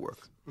it's going to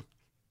work.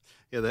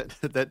 Yeah,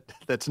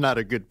 that's not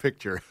a good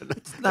picture.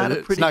 It's not a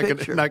pretty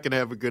picture. It's not going to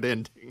have a good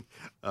ending.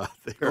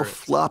 They'll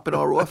flop in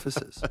our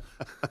offices.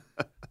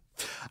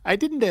 I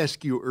didn't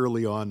ask you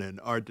early on in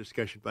our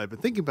discussion, but I've been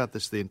thinking about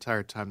this the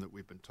entire time that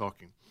we've been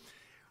talking.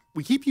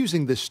 We keep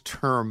using this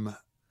term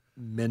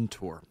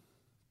mentor.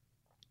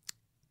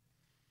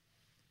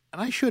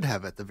 And I should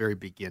have, at the very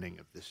beginning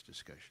of this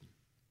discussion,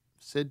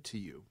 said to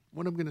you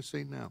what I'm going to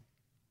say now.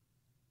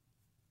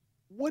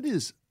 What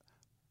is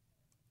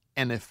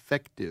an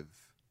effective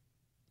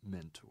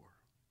mentor?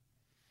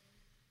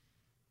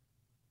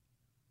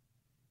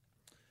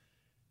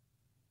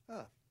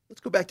 Let's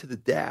go back to the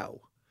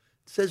Tao.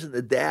 It says in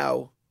the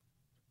Tao,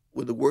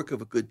 when the work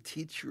of a good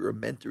teacher or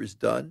mentor is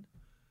done,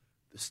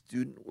 the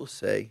student will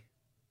say,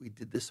 we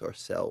did this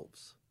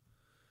ourselves.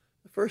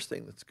 The first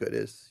thing that's good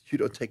is you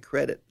don't take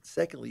credit.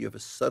 Secondly, you have a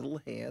subtle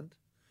hand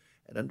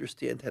and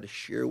understand how to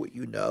share what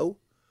you know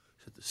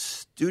so the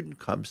student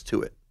comes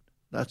to it,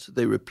 not so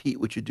they repeat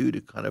what you do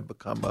to kind of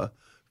become a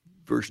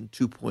version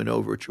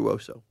 2.0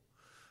 virtuoso.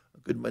 A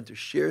good mentor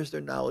shares their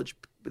knowledge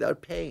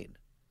without pain,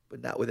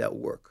 but not without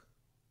work.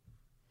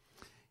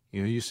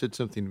 You know, you said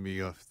something to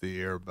me off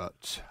the air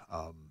about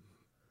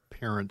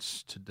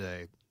parents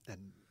today,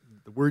 and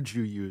the words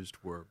you used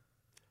were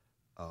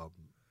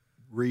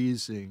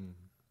raising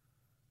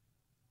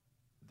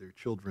their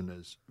children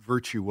as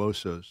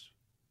virtuosos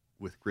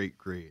with great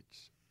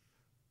grades,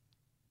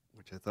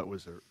 which I thought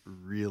was a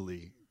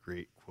really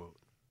great quote.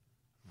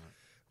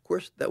 Of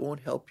course, that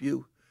won't help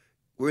you.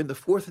 We're in the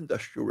fourth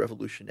industrial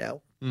revolution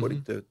now,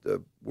 according to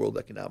the World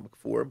Economic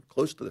Forum,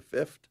 close to the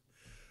fifth.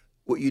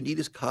 What you need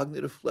is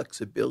cognitive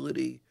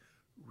flexibility,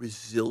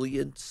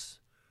 resilience,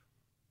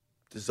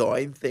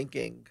 design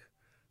thinking.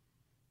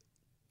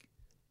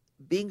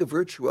 Being a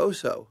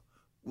virtuoso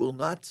will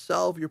not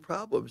solve your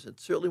problems. It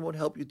certainly won't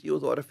help you deal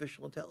with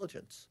artificial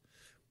intelligence.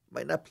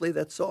 Might not play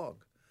that song.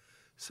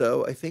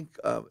 So I think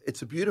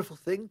it's a beautiful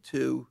thing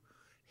to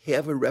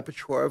have a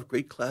repertoire of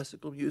great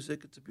classical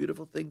music. It's a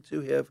beautiful thing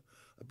to have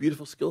a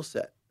beautiful skill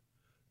set.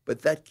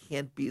 But that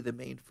can't be the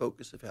main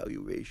focus of how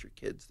you raise your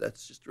kids.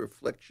 That's just a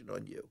reflection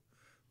on you,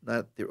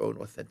 not their own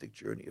authentic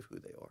journey of who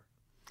they are.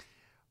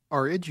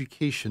 Our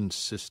education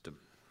system,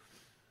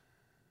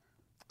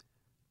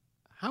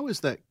 how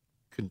is that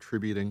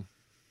contributing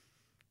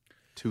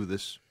to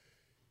this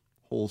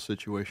whole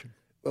situation?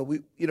 Well,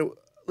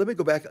 let me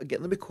go back again.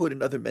 Let me quote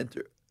another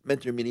mentor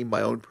meaning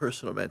my own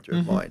personal mentor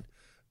of mine,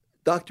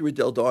 Dr.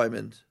 Adele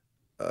Diamond,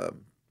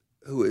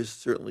 who is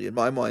certainly, in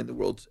my mind, the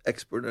world's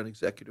expert on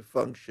executive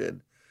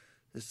function,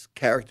 has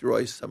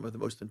characterized some of the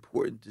most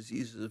important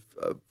diseases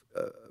of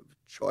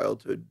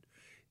childhood.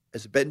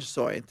 As a bench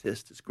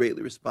scientist, is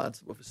greatly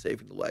responsible for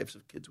saving the lives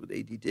of kids with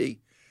ADD.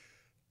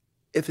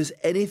 If there's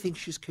anything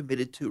she's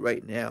committed to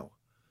right now,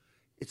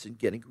 it's in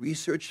getting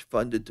research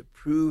funded to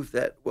prove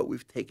that what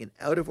we've taken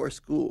out of our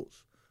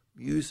schools,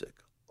 music,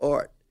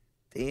 art,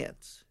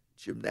 dance,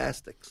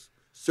 gymnastics,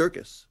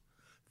 circus,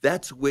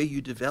 that's where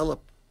you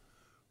develop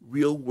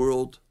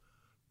real-world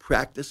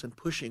practice and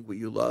pushing what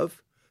you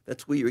love.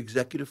 That's where your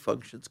executive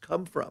functions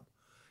come from.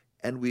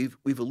 And we've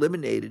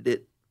eliminated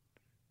it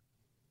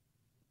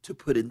to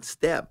put in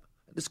STEM.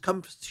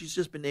 She's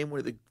just been named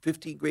one of the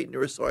 15 great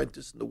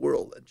neuroscientists in the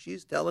world, and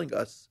she's telling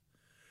us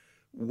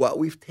what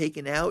we've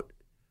taken out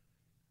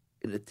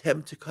in an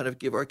attempt to kind of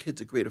give our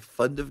kids a greater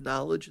fund of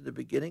knowledge in the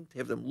beginning, to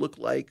have them look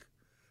like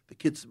the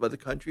kids of other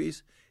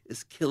countries,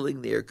 is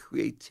killing their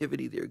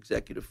creativity, their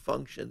executive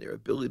function, their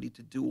ability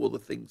to do all the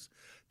things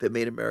that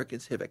made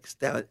Americans have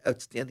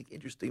outstanding,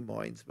 interesting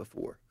minds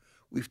before.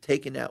 We've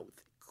taken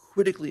out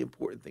critically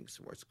important things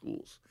from our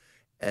schools.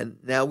 And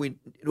now in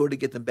order to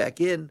get them back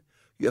in,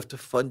 you have to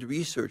fund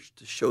research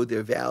to show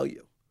their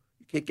value.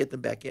 You can't get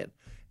them back in.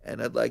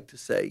 And I'd like to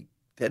say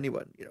to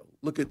anyone,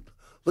 look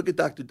at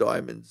Dr.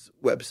 Diamond's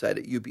website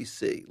at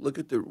UBC. Look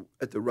at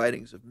the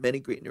writings of many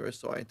great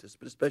neuroscientists,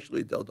 but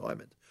especially Adele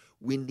Diamond.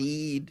 We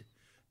need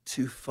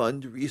to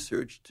fund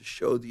research to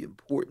show the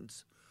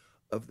importance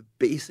of the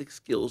basic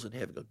skills and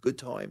having a good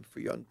time for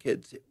young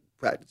kids,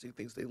 practicing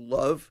things they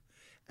love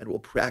and will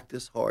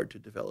practice hard to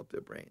develop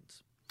their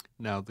brains.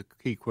 Now, the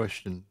key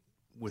question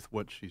with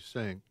what she's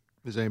saying,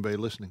 is anybody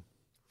listening?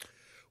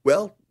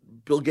 Well,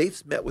 Bill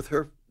Gates met with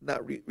her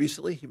not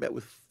recently. He met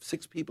with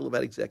 6 people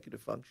about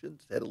executive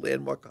functions at a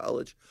landmark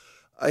college.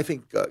 I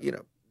think,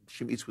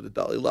 she meets with the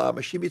Dalai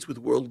Lama. She meets with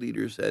world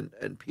leaders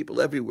and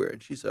people everywhere,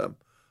 and she's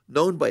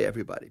known by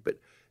everybody. But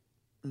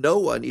no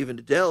one, even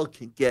Adele,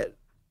 can get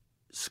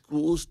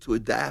schools to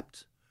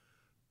adapt,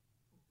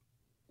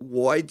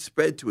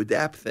 widespread to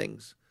adapt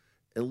things,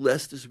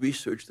 unless there's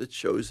research that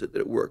shows that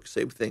it works.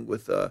 Same thing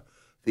with the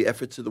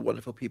efforts of the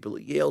wonderful people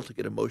at Yale to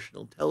get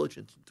emotional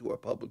intelligence into our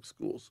public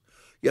schools.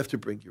 You have to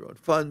bring your own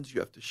funds. You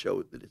have to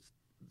show that it's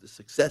the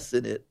success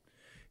in it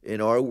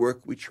In our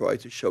work, we try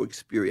to show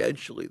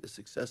experientially the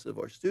success of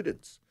our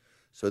students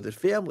so that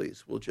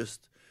families will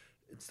just,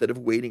 instead of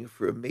waiting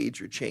for a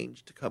major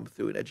change to come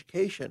through in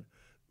education,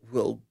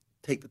 will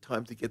take the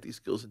time to get these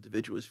skills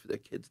individuals for their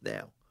kids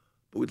now.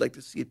 But we'd like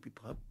to see it be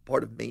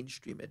part of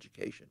mainstream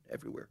education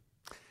everywhere.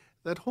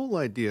 That whole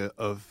idea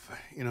of,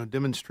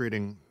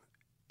 demonstrating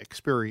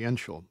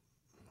experiential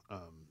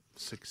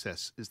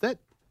success, is that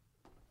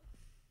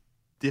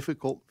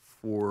difficult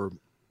for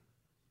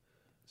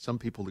some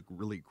people to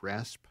really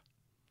grasp?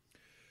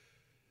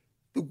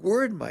 The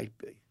word might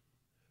be,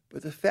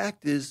 but the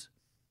fact is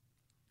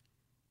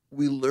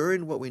we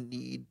learn what we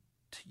need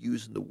to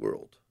use in the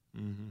world.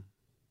 Mm-hmm.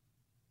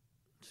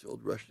 It's the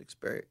old Russian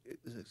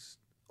experience.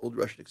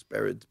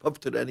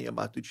 Повторение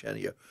мать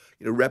учения.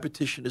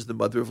 Repetition is the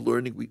mother of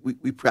learning.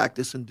 We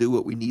practice and do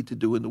what we need to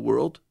do in the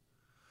world.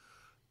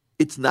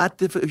 It's not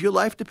difficult. If your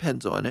life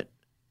depends on it,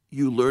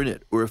 you learn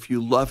it, or if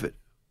you love it,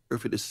 or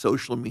if it has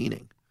social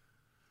meaning.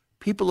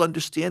 People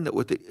understand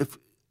that if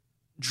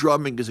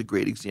drumming is a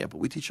great example.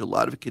 We teach a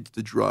lot of kids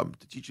to drum,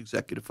 to teach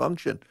executive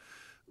function.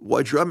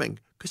 Why drumming?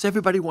 Because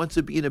everybody wants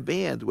to be in a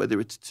band, whether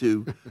it's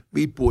to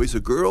meet boys or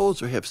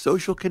girls or have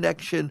social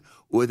connection,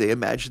 or they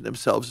imagine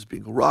themselves as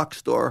being a rock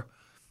star.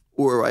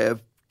 Or I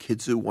have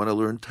kids who want to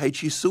learn Tai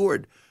Chi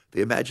sword.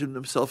 They imagine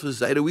themselves as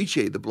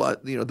Zaidoichi,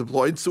 the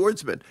blind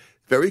swordsman.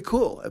 Very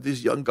cool. I have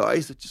these young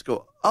guys that just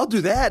go, I'll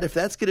do that if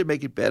that's going to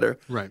make it better.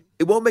 Right.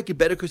 It won't make it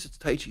better because it's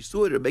Tai Chi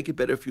sword. It'll make it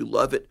better if you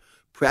love it,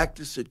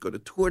 practice it, go to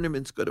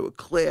tournaments, go to a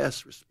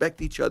class,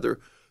 respect each other,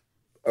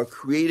 are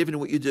creative in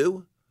what you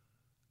do.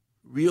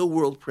 Real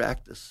world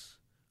practice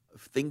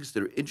of things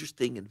that are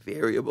interesting and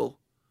variable.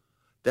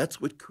 That's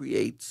what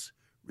creates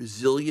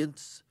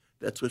resilience.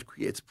 That's what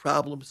creates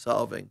problem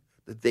solving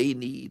that they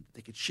need.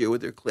 They can share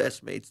with their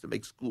classmates to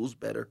make schools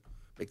better,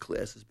 make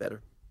classes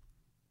better.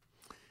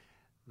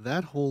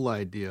 That whole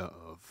idea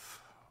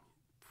of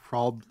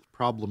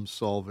problem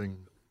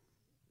solving,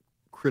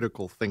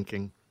 critical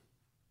thinking,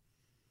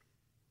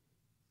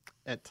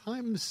 at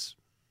times,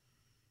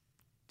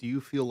 do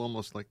you feel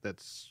almost like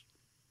that's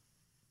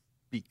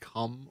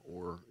become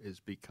or is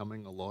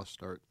becoming a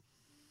lost art?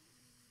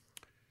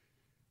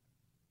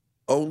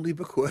 Only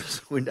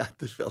because we're not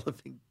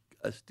developing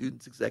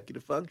students'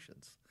 executive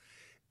functions.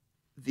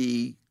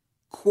 The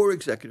core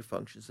executive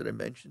functions that I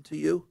mentioned to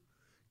you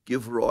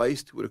give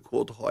rise to what are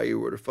called higher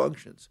order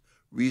functions: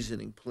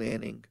 reasoning,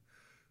 planning,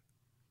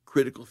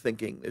 critical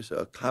thinking. There's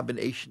a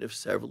combination of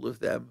several of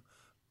them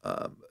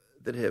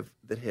that have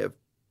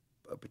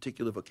a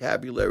particular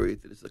vocabulary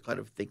that is the kind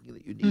of thinking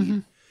that you need. Mm-hmm.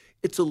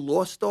 It's a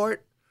lost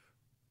art,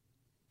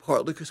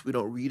 partly because we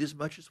don't read as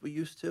much as we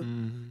used to.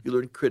 Mm-hmm. You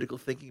learn critical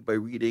thinking by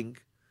reading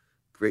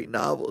great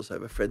novels. I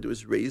have a friend who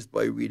was raised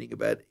by reading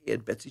about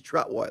Aunt Betsy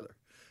Trotweiler.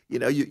 You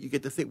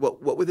get to think,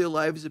 what were their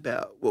lives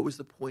about? What was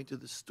the point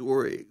of the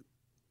story?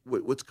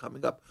 What's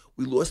coming up?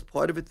 We lost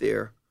part of it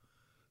there,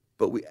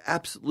 but we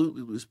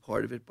absolutely lose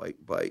part of it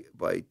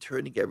by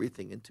turning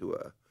everything into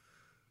a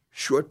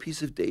short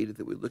piece of data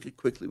that we look at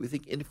quickly. We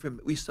think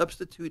we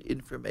substitute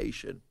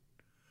information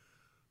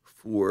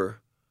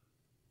for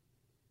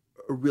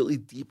a really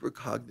deeper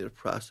cognitive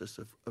process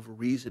of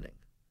reasoning,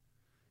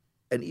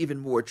 and even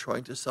more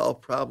trying to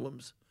solve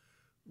problems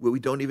where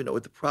we don't even know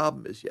what the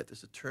problem is yet.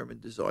 There's a term in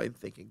design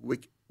thinking,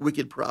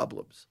 wicked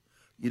problems.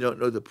 You don't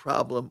know the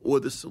problem or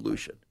the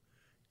solution,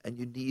 and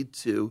you need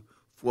to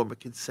form a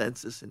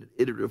consensus and an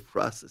iterative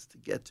process to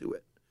get to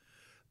it.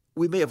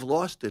 We may have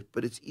lost it,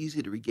 but it's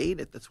easy to regain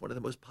it. That's one of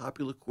the most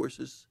popular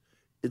courses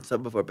in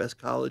some of our best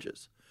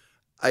colleges.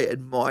 I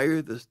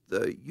admire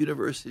the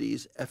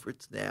university's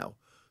efforts now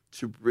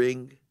to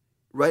bring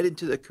right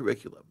into the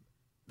curriculum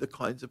the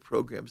kinds of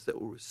programs that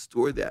will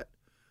restore that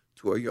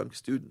to our young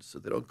students so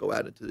they don't go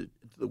out into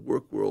the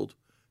work world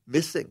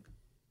missing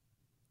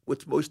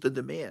what's most in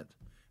demand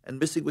and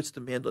missing what's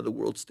demand on the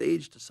world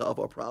stage to solve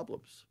our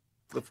problems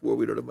before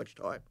we don't have much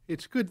time.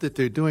 It's good that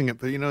they're doing it,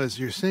 but, as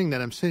you're saying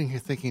that, I'm sitting here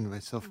thinking to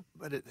myself,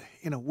 but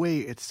in a way,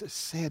 it's a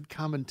sad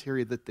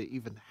commentary that they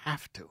even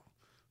have to,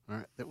 all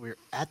right, that we're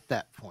at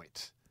that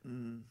point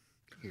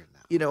here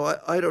now.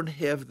 I don't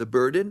have the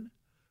burden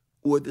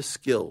or the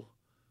skill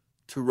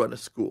to run a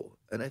school,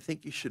 and I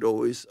think you should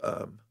always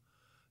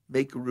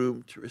make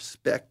room to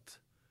respect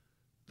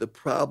the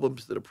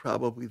problems that are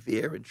probably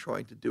there and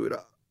trying to do it.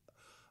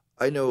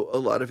 I know a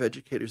lot of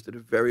educators that are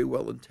very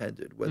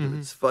well-intended, whether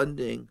it's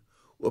funding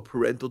or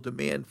parental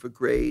demand for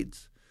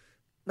grades.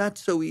 Not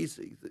so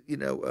easy.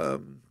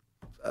 The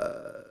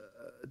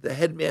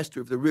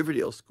headmaster of the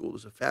Riverdale School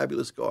is a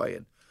fabulous guy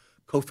and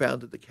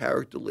co-founded the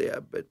Character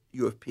Lab at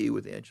U of P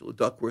with Angela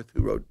Duckworth,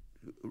 who wrote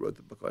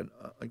the book on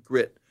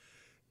grit.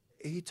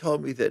 He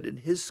told me that in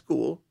his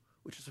school,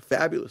 which is a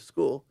fabulous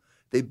school,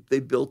 they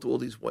built all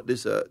these.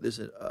 There's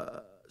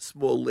a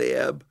small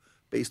lab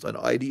based on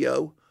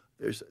IDEO.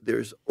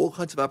 There's all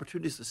kinds of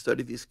opportunities to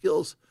study these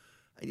skills,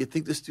 and you'd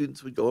think the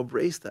students would go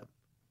embrace them,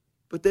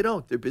 but they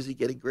don't. They're busy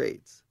getting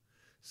grades.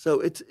 So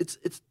it's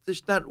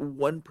there's not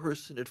one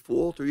person at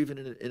fault, or even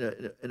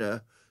in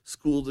a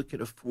school that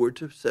can afford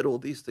to set all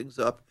these things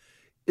up.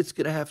 it's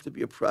going to have to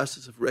be a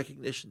process of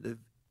recognition that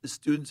the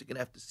students are going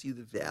to have to see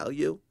the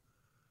value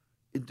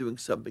in doing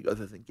something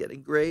other than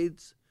getting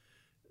grades.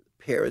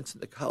 Parents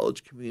in the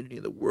college community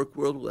and the work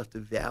world will have to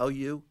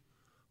value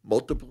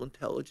multiple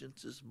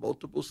intelligences,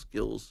 multiple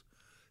skills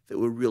that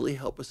will really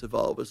help us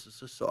evolve as a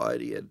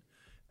society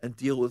and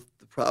deal with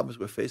the problems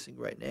we're facing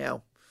right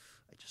now.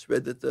 I just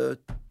read that the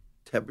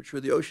temperature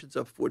of the ocean's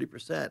up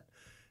 40%.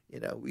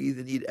 We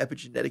either need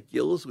epigenetic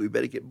gills or we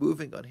better get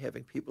moving on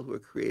having people who are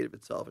creative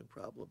at solving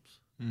problems.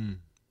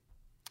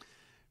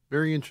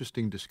 Very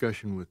interesting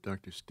discussion with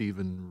Dr.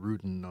 Stephen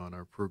Rudin on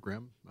our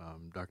program.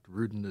 Dr.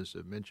 Rudin, as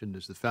I mentioned,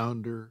 is the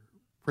founder,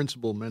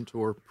 principal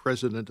mentor,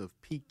 president of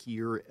Peak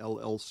Year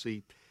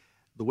LLC.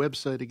 The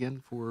website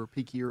again for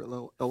Peak Year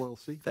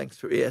LLC? Thanks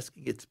for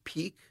asking. It's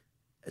Peak,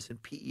 as in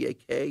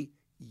P-E-A-K,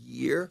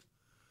 year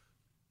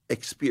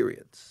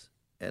experience.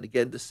 And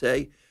again, to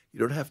say, you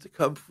don't have to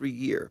come for a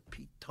year.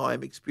 Peak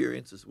time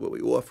experience is what we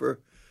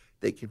offer.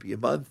 They can be a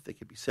month. They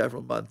can be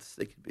several months.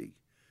 They can be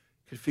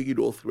configured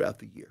all throughout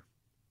the year.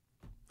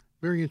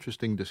 Very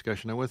interesting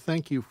discussion. I want to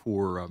thank you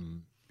for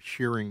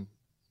sharing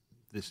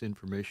this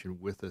information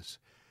with us.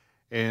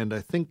 And I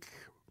think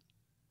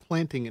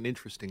planting an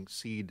interesting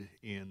seed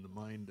in the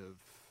mind of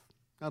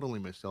not only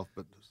myself,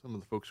 but some of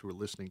the folks who are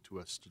listening to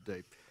us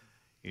today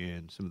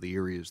and some of the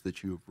areas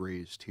that you have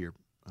raised here.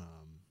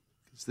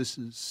 Because this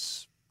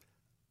is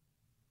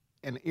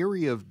an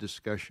area of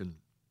discussion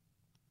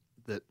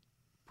that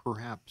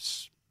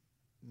perhaps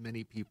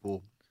many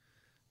people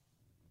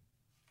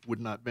would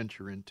not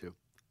venture into.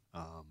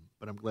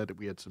 But I'm glad that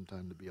we had some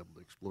time to be able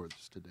to explore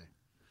this today.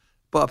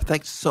 Bob,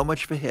 thanks so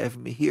much for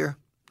having me here.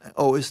 I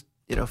always,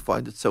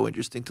 find it so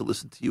interesting to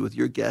listen to you with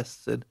your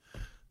guests, and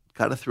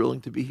kind of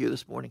thrilling to be here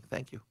this morning.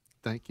 Thank you.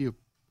 Thank you.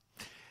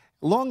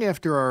 Long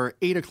after our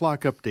 8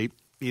 o'clock update,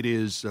 it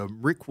is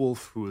Rick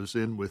Wolf who is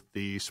in with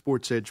the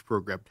Sports Edge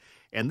program.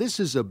 And this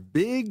is a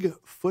big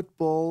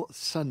football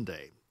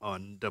Sunday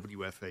on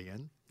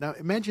WFAN. Now,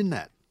 imagine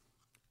that.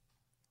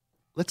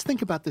 Let's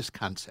think about this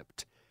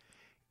concept.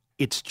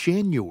 It's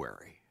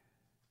January.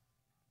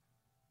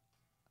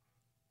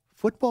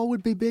 Football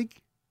would be big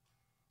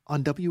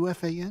on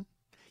WFAN?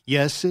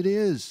 Yes, it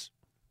is.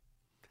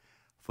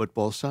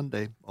 Football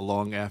Sunday,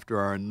 along after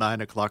our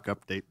 9 o'clock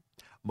update.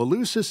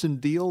 Malusis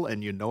and Deal,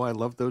 and I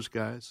love those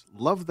guys.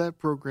 Love that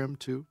program,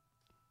 too.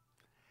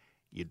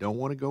 You don't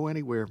want to go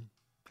anywhere.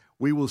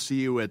 We will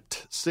see you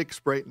at 6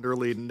 bright and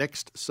early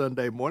next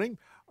Sunday morning.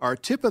 Our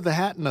tip of the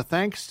hat and a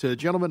thanks to a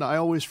gentleman I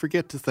always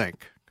forget to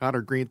thank.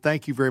 Connor Green,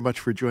 thank you very much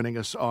for joining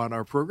us on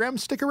our program.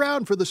 Stick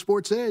around for the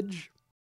Sports Edge.